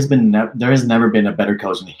Belichick. There has never been a better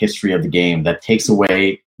coach in the history of the game that takes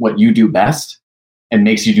away what you do best and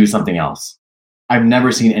makes you do something else. I've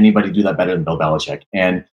never seen anybody do that better than Bill Belichick.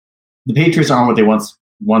 And the Patriots aren't what they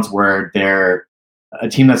once were. They're a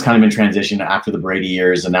team that's kind of in transition after the Brady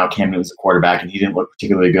years, and now Cam Newton's a quarterback, and he didn't look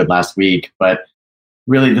particularly good last week. But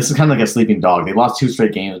really, this is kind of like a sleeping dog. They lost 2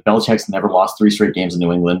 straight games. Belichick's never lost 3 straight games in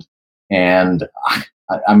New England, and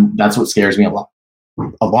that's what scares me a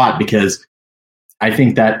lot because I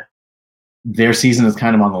think that their season is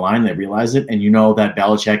kind of on the line. They realize it, and you know that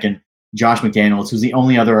Belichick and Josh McDaniels, who's the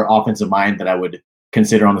only other offensive mind that I would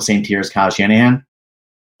consider on the same tier as Kyle Shanahan,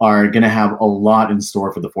 are going to have a lot in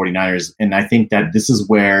store for the 49ers. And I think that this is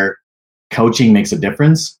where coaching makes a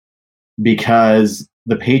difference because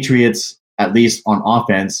the Patriots, at least on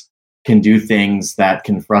offense, can do things that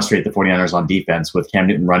can frustrate the 49ers on defense with Cam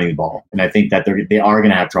Newton running the ball. And I think that they are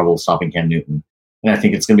going to have trouble stopping Cam Newton. And I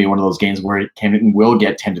think it's going to be one of those games where Cam Newton will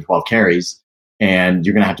get 10 to 12 carries, and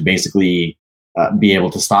you're going to have to basically be able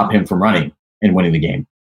to stop him from running and winning the game.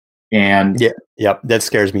 And that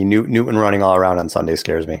scares me. Newton running all around on Sunday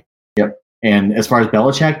scares me. Yep. And as far as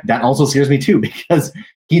Belichick, that also scares me too because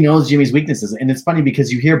he knows Jimmy's weaknesses. And it's funny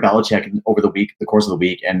because you hear Belichick over the course of the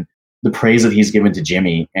week, and the praise that he's given to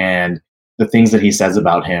Jimmy and the things that he says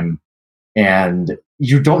about him. And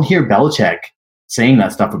you don't hear Belichick saying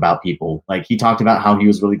that stuff about people. Like he talked about how he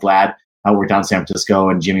was really glad how it worked out in San Francisco,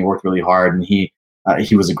 and Jimmy worked really hard, and he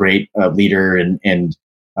was a great leader, and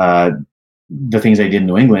the things they did in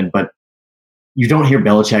New England. But you don't hear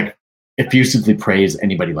Belichick effusively praise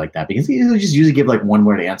anybody like that, because he just usually give like one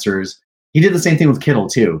word answers. He did the same thing with Kittle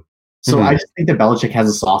too. So I just think that Belichick has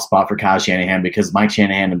a soft spot for Kyle Shanahan, because Mike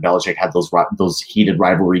Shanahan and Belichick had those heated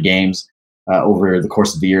rivalry games over the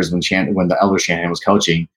course of the years when the elder Shanahan was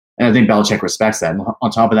coaching. And I think Belichick respects that. And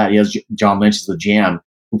on top of that, he has John Lynch as the GM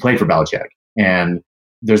who played for Belichick. And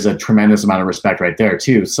there's a tremendous amount of respect right there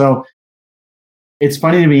too. So it's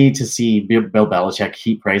funny to me to see Bill Belichick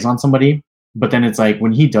heap praise on somebody, but then it's like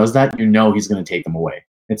when he does that, he's going to take them away.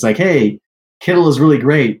 It's like, hey, Kittle is really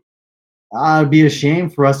great. It'd be a shame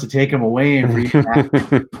for us to take him away and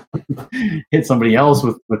hit somebody else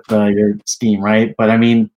with your scheme, right? But I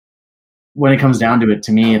mean, when it comes down to it,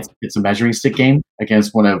 to me, it's a measuring stick game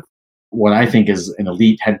against one of what I think is an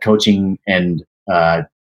elite head coaching and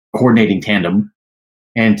coordinating tandem,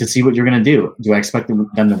 and to see what you're going to do. Do I expect them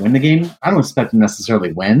to win the game? I don't expect them to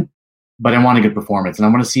necessarily win, but I want a good performance, and I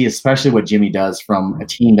want to see especially what Jimmy does from a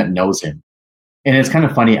team that knows him. And it's kind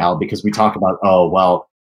of funny, Al, because we talk about,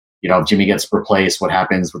 if Jimmy gets replaced, what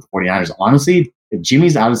happens with the 49ers? Honestly, if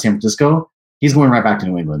Jimmy's out of San Francisco, he's going right back to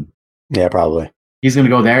New England. Yeah, probably. He's going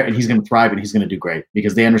to go there, and he's going to thrive, and he's going to do great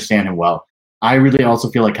because they understand him well. I really also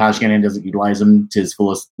feel like Kyle Shanahan doesn't utilize him to his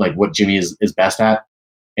fullest, like what Jimmy is best at.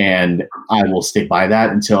 And I will stick by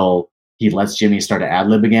that until he lets Jimmy start to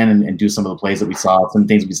ad-lib again and do some of the plays that we saw, some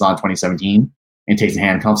things we saw in 2017, and takes the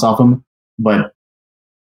handcuffs off him. But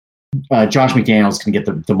Josh McDaniels can get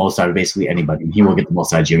the most out of basically anybody. He will get the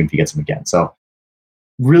most out of Jimmy if he gets him again. So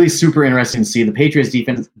really super interesting to see. The Patriots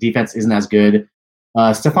defense isn't as good.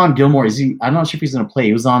 Stephon Gilmore, I'm not sure if he's going to play.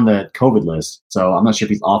 He was on the COVID list, so I'm not sure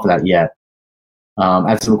if he's off of that yet.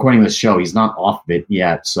 As the recording of this show, he's not off of it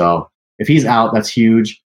yet. So if he's out, that's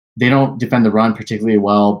huge. They don't defend the run particularly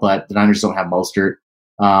well, but the Niners don't have Mostert.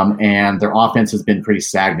 And their offense has been pretty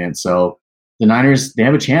stagnant. So the Niners, they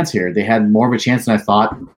have a chance here. They had more of a chance than I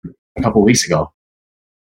thought a couple of weeks ago. All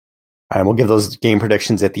right, we'll give those game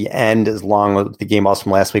predictions at the end, as long as the game also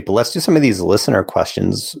from last week. But let's do some of these listener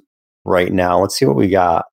questions right now. Let's see what we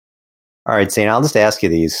got. All right, Zane, I'll just ask you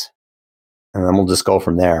these, and then we'll just go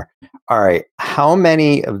from there. All right, how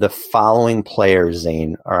many of the following players,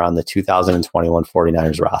 Zane, are on the 2021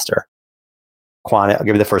 49ers roster? I'll give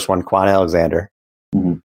you the first one, Quan Alexander.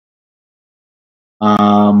 Mm-hmm.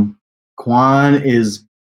 Quan is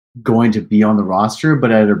going to be on the roster,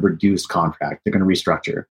 but at a reduced contract. They're going to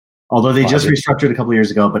restructure. Although they just restructured a couple of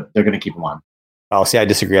years ago, but they're going to keep him on. Oh, see, I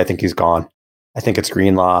disagree. I think he's gone. I think it's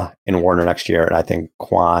Greenlaw and Warner next year, and I think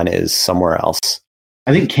Quan is somewhere else.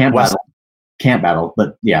 I think can't battle,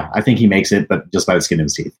 but yeah, I think he makes it, but just by the skin of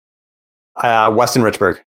his teeth. Weston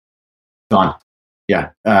Richburg. Gone.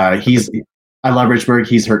 Yeah. I love Richburg.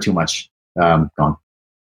 He's hurt too much. Gone.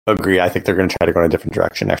 Agree. I think they're going to try to go in a different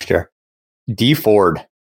direction next year. D Ford.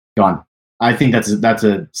 Gone. I think that's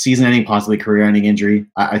a season-ending, possibly career-ending injury.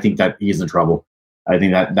 I think that he's in trouble. I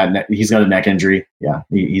think that he's got a neck injury. Yeah,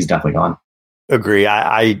 he's definitely gone. Agree.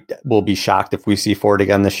 I will be shocked if we see Ford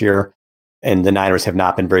again this year. And the Niners have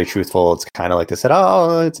not been very truthful. It's kind of like they said,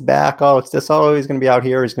 oh, it's back. Oh, it's this. Oh, he's going to be out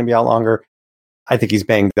here. He's going to be out longer. I think he's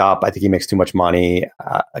banged up. I think he makes too much money.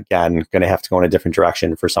 Again, going to have to go in a different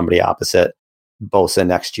direction for somebody opposite Bosa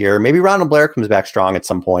next year. Maybe Ronald Blair comes back strong at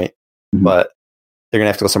some point, but they're going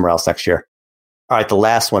to have to go somewhere else next year. All right, the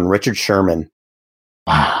last one, Richard Sherman.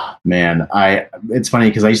 Man, it's funny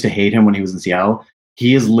because I used to hate him when he was in Seattle.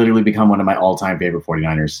 He has literally become one of my all-time favorite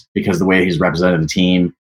 49ers because the way he's represented the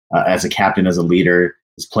team as a captain, as a leader,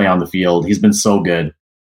 his play on the field, he's been so good.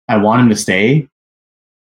 I want him to stay.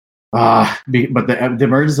 But the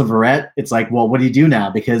emergence of Verrett, it's like, well, what do you do now?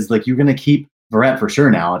 Because like you're going to keep Verrett for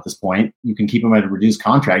sure now at this point. You can keep him at a reduced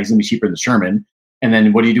contract. He's going to be cheaper than Sherman. And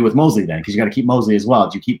then what do you do with Mosley then? Because you got to keep Mosley as well.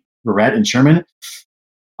 Do you keep Verrett and Sherman?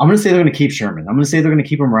 I'm going to say they're going to keep Sherman. I'm going to say they're going to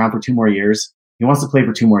keep him around for 2 more years. He wants to play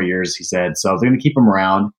for 2 more years, he said. So they're going to keep him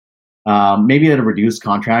around, maybe at a reduced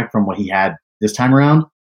contract from what he had this time around,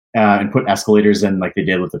 and put escalators in like they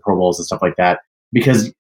did with the Pro Bowls and stuff like that.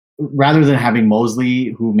 Because rather than having Mosley,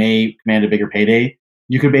 who may command a bigger payday,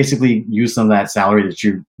 you could basically use some of that salary that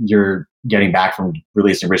you're getting back from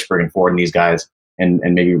releasing Richburg and Ford and these guys, and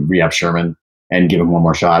maybe re-up Sherman and give him one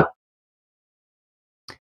more shot.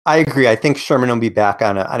 I agree. I think Sherman will be back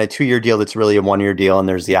on a 2-year deal that's really a 1-year deal, and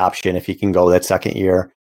there's the option if he can go that second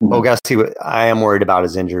year. Mm-hmm. Well, we got to see what I am worried about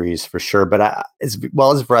his injuries for sure. But as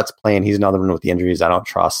well as Brett's playing, he's another one with the injuries I don't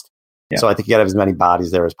trust. Yeah. So I think you got to have as many bodies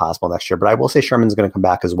there as possible next year. But I will say Sherman's going to come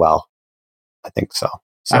back as well. I think so.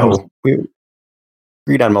 So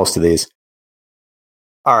Agreed on most of these.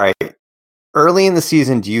 All right. Early in the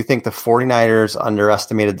season, do you think the 49ers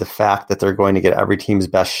underestimated the fact that they're going to get every team's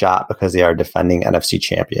best shot because they are defending NFC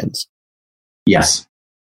champions? Yes.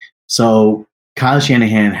 So Kyle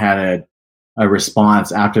Shanahan had a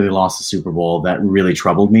response after they lost the Super Bowl that really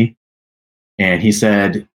troubled me. And he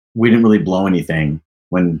said, we didn't really blow anything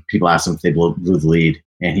when people asked him if they blew the lead.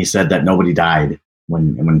 And he said that nobody died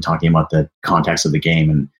when talking about the context of the game.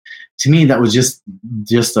 And to me, that was just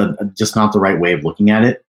not the right way of looking at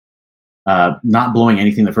it. Not blowing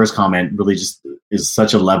anything. The first comment really just is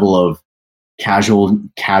such a level of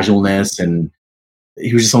casualness, and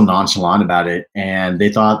he was just so nonchalant about it. And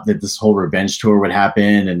they thought that this whole revenge tour would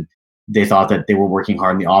happen, and they thought that they were working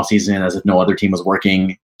hard in the offseason as if no other team was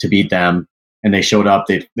working to beat them. And they showed up.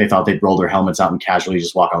 They thought they'd roll their helmets out and casually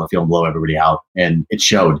just walk on the field and blow everybody out. And it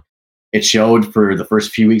showed. It showed for the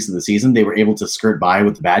first few weeks of the season. They were able to skirt by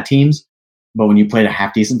with the bad teams. But when you played a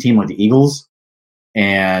half-decent team like the Eagles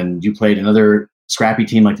and you played another scrappy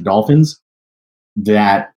team like the Dolphins,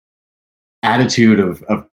 that attitude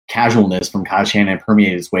of casualness from Kyle Shanahan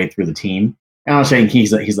permeated its way through the team. And I'm not saying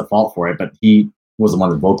he's the fault for it, but he was the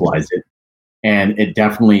one that vocalized it. And it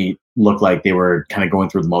definitely looked like they were kind of going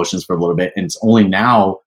through the motions for a little bit. And it's only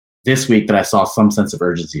now this week that I saw some sense of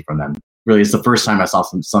urgency from them. Really, it's the first time I saw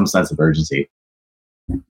some sense of urgency.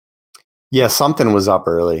 Yeah, something was up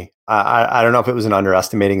early. I don't know if it was an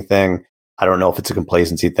underestimating thing. I don't know if it's a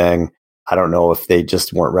complacency thing. I don't know if they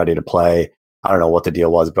just weren't ready to play. I don't know what the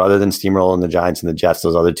deal was. But other than steamrolling the Giants and the Jets,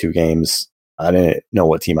 those other two games, I didn't know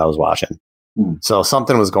what team I was watching. So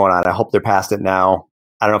something was going on. I hope they're past it now.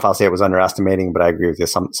 I don't know if I'll say it was underestimating, but I agree with you.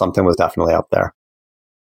 Something was definitely up there.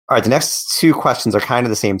 All right, the next two questions are kind of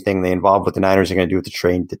the same thing. They involve what the Niners are going to do with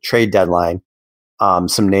the trade deadline.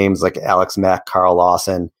 Some names like Alex Mack, Carl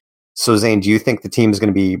Lawson. So Zane, do you think the team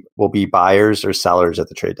will be buyers or sellers at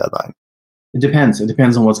the trade deadline? It depends. It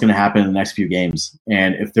depends on what's going to happen in the next few games.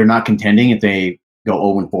 And if they're not contending, if they go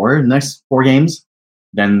 0-4 in the next 4 games,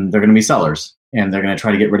 then they're going to be sellers. And they're going to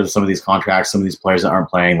try to get rid of some of these contracts, some of these players that aren't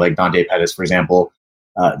playing, like Dante Pettis, for example,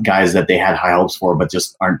 guys that they had high hopes for but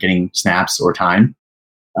just aren't getting snaps or time.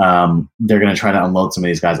 They're going to try to unload some of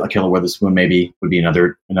these guys. Akilla Witherspoon maybe would be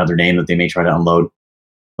another name that they may try to unload.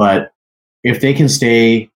 But if they can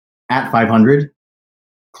stay at 500,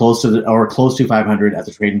 close to 500 at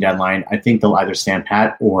the trading deadline, I think they'll either stand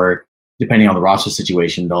pat or, depending on the roster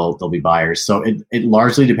situation, they'll be buyers. So it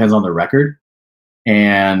largely depends on their record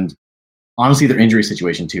and honestly their injury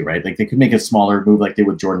situation too, right? Like they could make a smaller move like they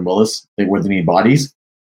with Jordan Willis, where they need bodies.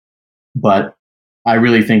 But I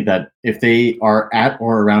really think that if they are at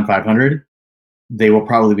or around 500, they will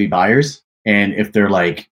probably be buyers. And if they're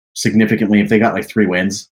like if they got like 3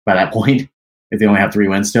 wins by that point, if they only have 3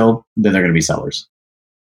 wins still, then they're going to be sellers.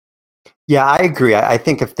 Yeah, I agree. I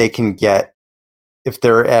think if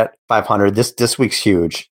they're at 500, this week's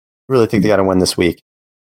huge. I really think they got to win this week.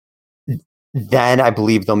 Then I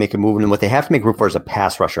believe they'll make a move. And what they have to make room for is a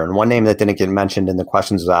pass rusher. And one name that didn't get mentioned in the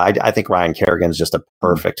questions was I think Ryan Kerrigan's just a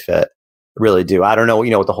perfect fit. I really do. I don't know,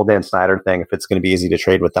 with the whole Dan Snyder thing, if it's going to be easy to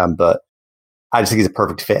trade with them, but I just think he's a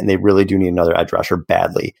perfect fit, and they really do need another edge rusher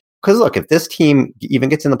badly. Because look, if this team even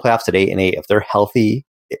gets in the playoffs at 8-8, if they're healthy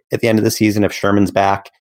at the end of the season, if Sherman's back,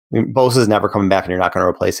 Bosa's never coming back and you're not going to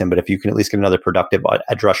replace him, but if you can at least get another productive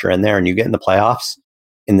edge rusher in there and you get in the playoffs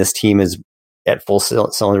and this team is at full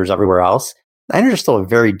cylinders everywhere else, the Niners are still a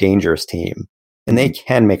very dangerous team and they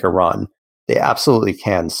can make a run. They absolutely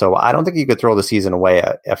can. So I don't think you could throw the season away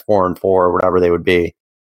at 4-4 or whatever they would be.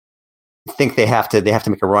 I think they have to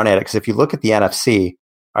make a run at it, because if you look at the NFC,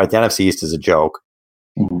 all right, the NFC East is a joke.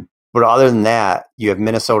 Mm-hmm. But other than that, you have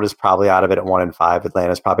Minnesota's probably out of it at 1-5.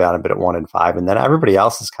 Atlanta's probably out of it at 1-5. And then everybody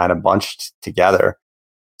else is kind of bunched together.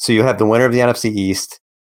 So you have the winner of the NFC East.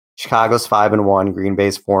 Chicago's 5-1. Green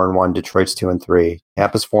Bay's 4-1. Detroit's 2-3.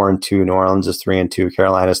 Tampa's 4-2. New Orleans is 3-2.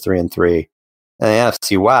 Carolina's 3-3. And the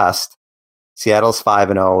NFC West, Seattle's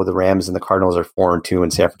 5-0. The Rams and the Cardinals are 4-2.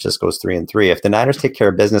 And San Francisco's 3-3. If the Niners take care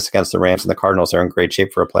of business against the Rams and the Cardinals, they're in great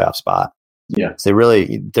shape for a playoff spot. Yeah. So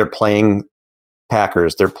they're playing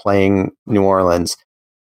Packers, they're playing New Orleans.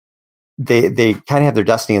 They kind of have their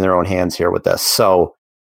destiny in their own hands here with this. So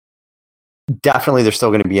definitely they're still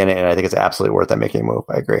going to be in it, and I think it's absolutely worth them making a move.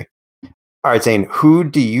 I agree. All right, Zane,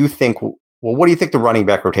 what do you think the running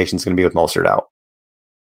back rotation is going to be with Mostert out?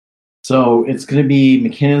 So it's going to be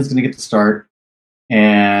McKinnon's going to get the start,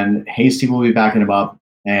 and Hasty will be backing him up,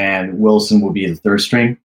 and Wilson will be the third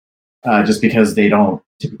string, just because they don't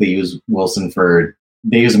typically use Wilson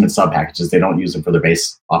they use them in sub packages. They don't use them for their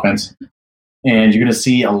base offense. And you're going to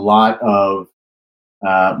see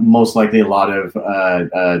most likely a lot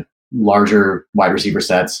of larger wide receiver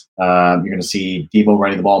sets. You're going to see Debo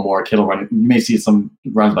running the ball more, Kittle running. You may see some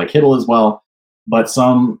runs by Kittle as well, but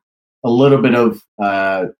a little bit of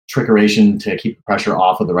trickeration to keep the pressure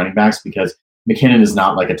off of the running backs, because McKinnon is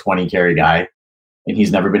not like a 20 carry guy, and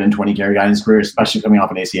he's never been a 20 carry guy in his career, especially coming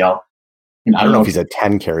off an ACL. And I don't know if he's a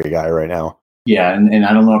 10 carry guy right now. Yeah, and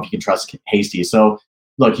I don't know if you can trust Hasty. So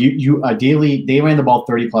look, you ideally, they ran the ball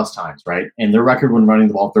 30 plus times, right? And their record when running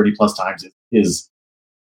the ball 30 plus times is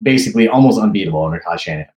basically almost unbeatable under Kyle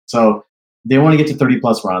Shanahan. So they want to get to 30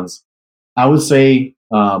 plus runs. I would say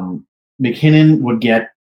McKinnon would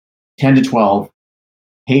get 10 to 12.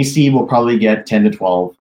 Hasty will probably get 10 to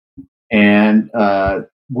 12. And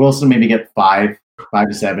Wilson maybe get 5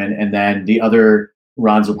 to 7. And then the other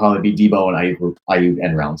runs will probably be Debo and Ayuk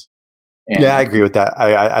end rounds. Yeah, I agree with that.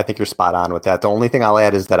 I think you're spot on with that. The only thing I'll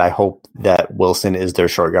add is that I hope that Wilson is their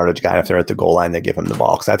short yardage guy. If they're at the goal line, they give him the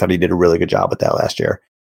ball, because I thought he did a really good job with that last year.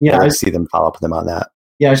 Yeah, I see them follow up with him on that.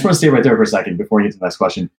 Yeah, I just want to stay right there for a second before we get to the next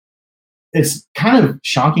question. It's kind of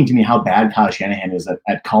shocking to me how bad Kyle Shanahan is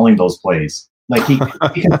at calling those plays. Like he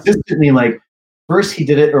consistently, like, first he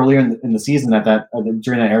did it earlier in the season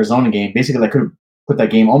during that Arizona game. Basically, that could have put that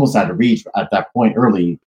game almost out of reach at that point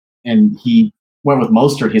early, and he went with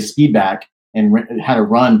Mostert, his speed back, and had a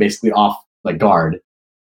run basically off like guard,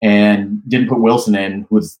 and didn't put Wilson in,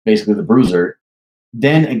 who was basically the bruiser.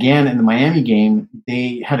 Then again in the Miami game,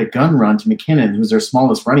 they had a gun run to McKinnon, who's their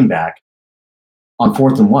smallest running back, on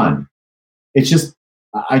 4th and 1. It's just,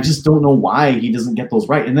 I just don't know why he doesn't get those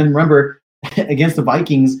right. And then remember, against the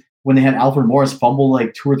Vikings, when they had Alfred Morris fumble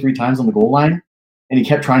like 2 or 3 times on the goal line, and he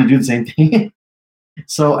kept trying to do the same thing.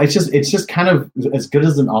 So it's just kind of, as good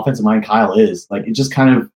as an offensive mind Kyle is, like, it's just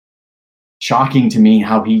kind of shocking to me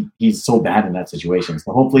how he's so bad in that situation.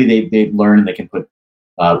 So hopefully they learn and they can put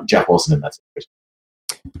Jeff Wilson in that situation.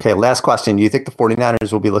 Okay, last question. Do you think the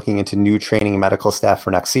 49ers will be looking into new training and medical staff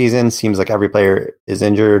for next season? Seems like every player is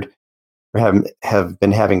injured or have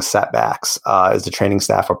been having setbacks. Is the training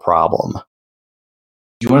staff a problem?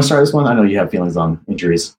 Do you want to start this one? I know you have feelings on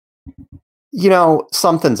injuries.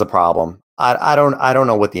 Something's a problem. I don't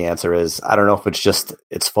know what the answer is. I don't know if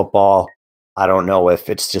it's football. I don't know if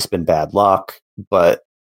it's just been bad luck, but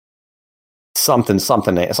something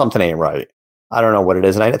ain't right. I don't know what it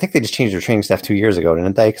is. And I think they just changed their training staff 2 years ago,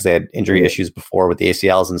 didn't they? Because they had injury issues before with the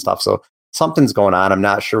ACLs and stuff. So something's going on. I'm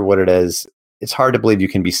not sure what it is. It's hard to believe you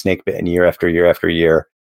can be snake bitten year after year after year.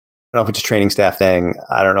 I don't know if it's a training staff thing.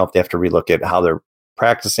 I don't know if they have to relook at how they're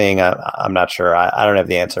practicing. I'm not sure. I don't have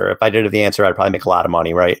the answer. If I did have the answer, I'd probably make a lot of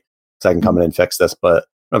money, right? So I can come in and fix this, but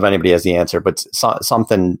I don't know if anybody has the answer, but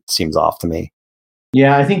something seems off to me.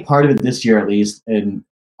 Yeah, I think part of it this year, at least, and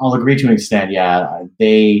I'll agree to an extent, yeah,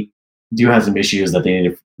 they do have some issues that they need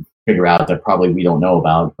to figure out that probably we don't know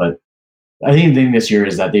about. But I think the thing this year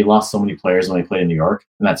is that they lost so many players when they played in New York,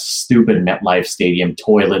 and that stupid MetLife Stadium,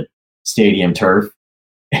 toilet stadium turf,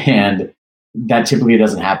 and that typically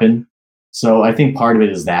doesn't happen. So I think part of it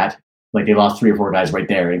is that, like, they lost 3 or 4 guys right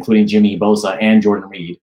there, including Jimmy Bosa and Jordan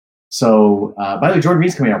Reed. So, by the way, Jordan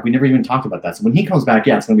Reed's coming up. We never even talked about that. So when he comes back,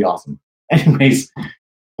 yeah, it's going to be awesome. Anyways,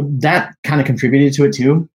 that kind of contributed to it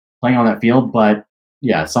too, playing on that field. But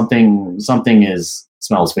yeah, something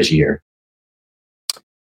smells fishy here.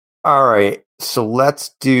 All right, so gotta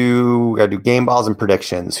do game balls and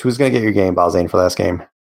predictions. Who's going to get your game balls, Zane, for last game?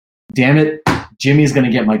 Damn it, Jimmy's going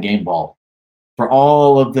to get my game ball. For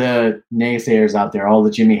all of the naysayers out there, all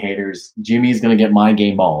the Jimmy haters, Jimmy's going to get my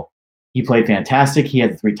game ball. He played fantastic. He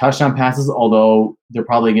had 3 touchdown passes, although they're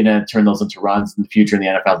probably going to turn those into runs in the future in the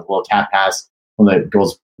NFL. The little tap pass where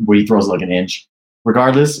he throws like an inch.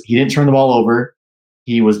 Regardless, he didn't turn the ball over.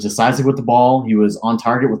 He was decisive with the ball. He was on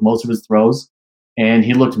target with most of his throws, and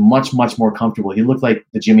he looked much, much more comfortable. He looked like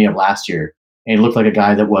the Jimmy of last year, and he looked like a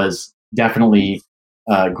guy that was definitely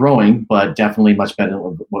growing, but definitely much better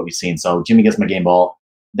than what we've seen. So Jimmy gets my game ball.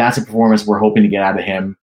 That's a performance we're hoping to get out of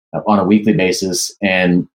him on a weekly basis,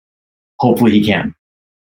 and hopefully he can.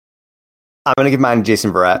 I'm going to give mine to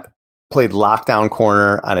Jason Verrett. Played lockdown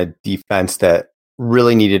corner on a defense that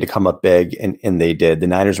really needed to come up big, and they did. The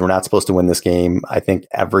Niners were not supposed to win this game. I think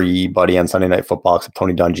everybody on Sunday Night Football except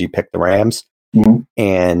Tony Dungy picked the Rams. Mm-hmm.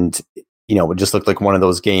 And, it just looked like one of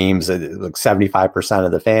those games. Like 75%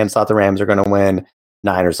 of the fans thought the Rams are going to win.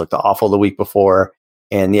 Niners looked awful the week before.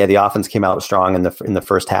 And yeah, the offense came out strong in the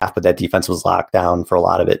first half, but that defense was locked down for a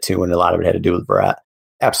lot of it too, and a lot of it had to do with Verrett.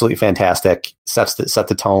 Absolutely fantastic. Set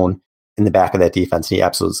the tone in the back of that defense. He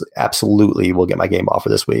absolutely will get my game ball for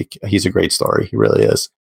this week. He's a great story. He really is.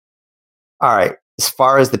 All right. As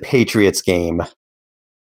far as the Patriots game,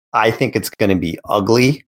 I think it's going to be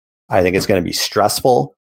ugly. I think it's going to be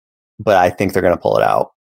stressful, but I think they're going to pull it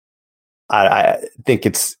out. I think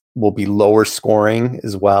will be lower scoring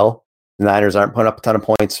as well. The Niners aren't putting up a ton of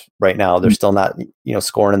points right now. They're still not,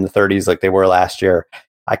 scoring in the 30s like they were last year.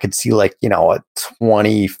 I could see a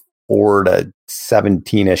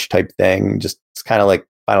 24-17-ish type thing. Just it's kind of like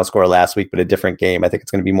final score last week, but a different game. I think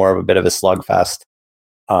it's going to be more of a bit of a slugfest.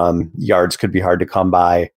 Yards could be hard to come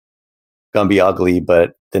by. Going to be ugly,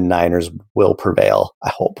 but the Niners will prevail. I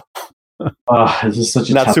hope. This is such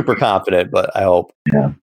a not super confident, but I hope.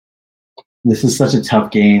 Yeah, this is such a tough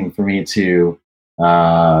game for me to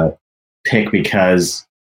pick because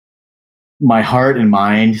my heart and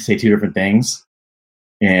mind say two different things,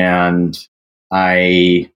 and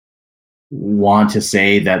I want to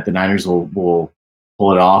say that the Niners will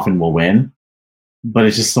pull it off and will win, but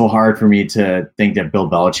it's just so hard for me to think that Bill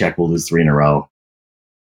Belichick will lose 3 in a row.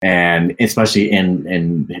 And especially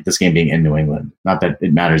in this game being in New England. Not that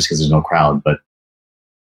it matters because there's no crowd, but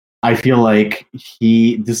I feel like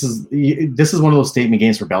this is one of those statement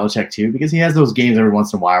games for Belichick too, because he has those games every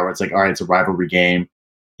once in a while where it's like, all right, it's a rivalry game.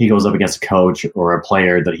 He goes up against a coach or a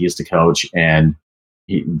player that he used to coach, and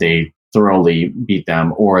they thoroughly beat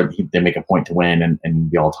them, or they make a point to win,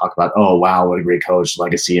 and we all talk about, oh wow, what a great coach,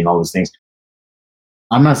 legacy, and all those things.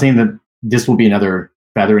 I'm not saying that this will be another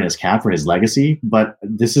feather in his cap for his legacy, but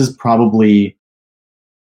this is probably,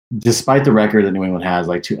 despite the record that New England has,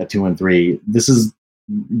 like 2-3, this is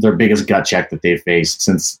their biggest gut check that they've faced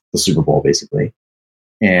since the Super Bowl, basically.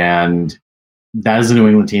 And that is a New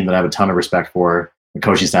England team that I have a ton of respect for. The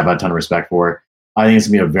coaching staff I have a ton of respect for. I think it's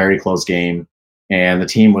going to be a very close game, and the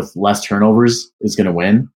team with less turnovers is going to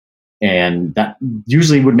win. And that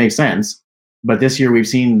usually would make sense. But this year we've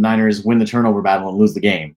seen Niners win the turnover battle and lose the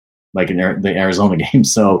game, like in the Arizona game.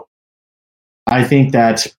 So I think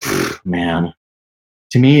that, man,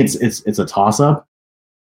 to me, it's a toss-up.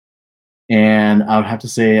 And I would have to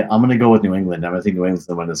say I'm going to go with New England. I think New England's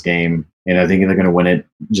going to win this game. And I think they're going to win it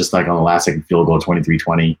just like on the last second field goal,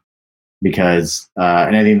 23-20. Because,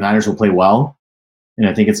 and I think the Niners will play well. And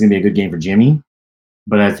I think it's going to be a good game for Jimmy.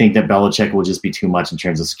 But I think that Belichick will just be too much in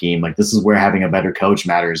terms of scheme. Like, this is where having a better coach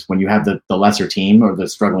matters. When you have the lesser team or the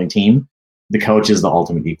struggling team, the coach is the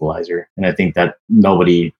ultimate equalizer. And I think that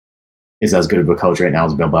nobody is as good of a coach right now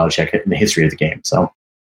as Bill Belichick in the history of the game. So,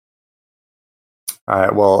 all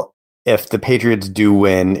right. Well, if the Patriots do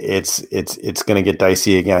win, it's going to get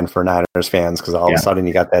dicey again for Niners fans, because all of a sudden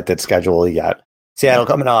you got that schedule. You got Seattle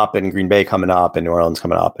coming up, and Green Bay coming up, and New Orleans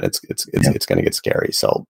coming up, and it's going to get scary.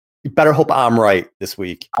 So you better hope I'm right this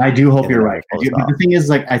week. I do hope you're right. But the thing is,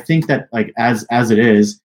 like, I think that, like, as it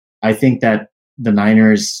is, I think that the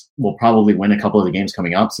Niners will probably win a couple of the games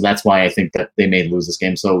coming up. So that's why I think that they may lose this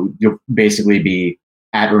game. So you'll basically be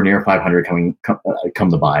at or near 500 come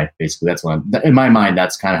the bye. Basically, that's what in my mind,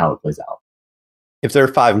 that's kind of how it plays out. If they're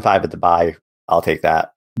 5-5 at the bye, I'll take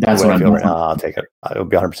that. That's what I feel right now. I'll take it. It'll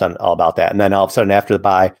be 100% all about that. And then all of a sudden after the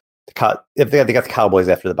bye, if they got the Cowboys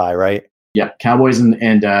after the bye, right? Yeah, Cowboys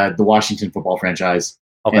and the Washington football franchise.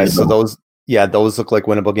 Okay, so those look like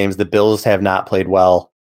winnable games. The Bills have not played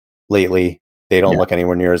well lately. They don't look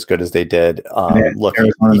anywhere near as good as they did. Look,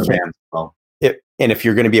 and if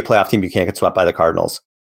you're going to be a playoff team, you can't get swept by the Cardinals.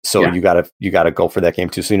 So you got to go for that game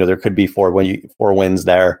too. So there could be 4 wins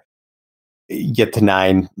there. You get to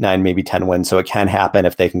 9, maybe 10 wins. So it can happen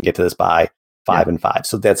if they can get to this bye 5-5.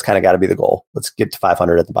 So that's kind of got to be the goal. Let's get to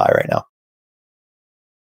 500 at the bye right now.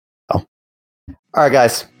 Oh. All right,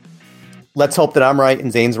 guys. Let's hope that I'm right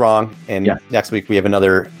and Zane's wrong. And next week we have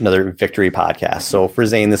another victory podcast. So for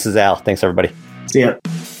Zane, this is Al. Thanks, everybody. See ya.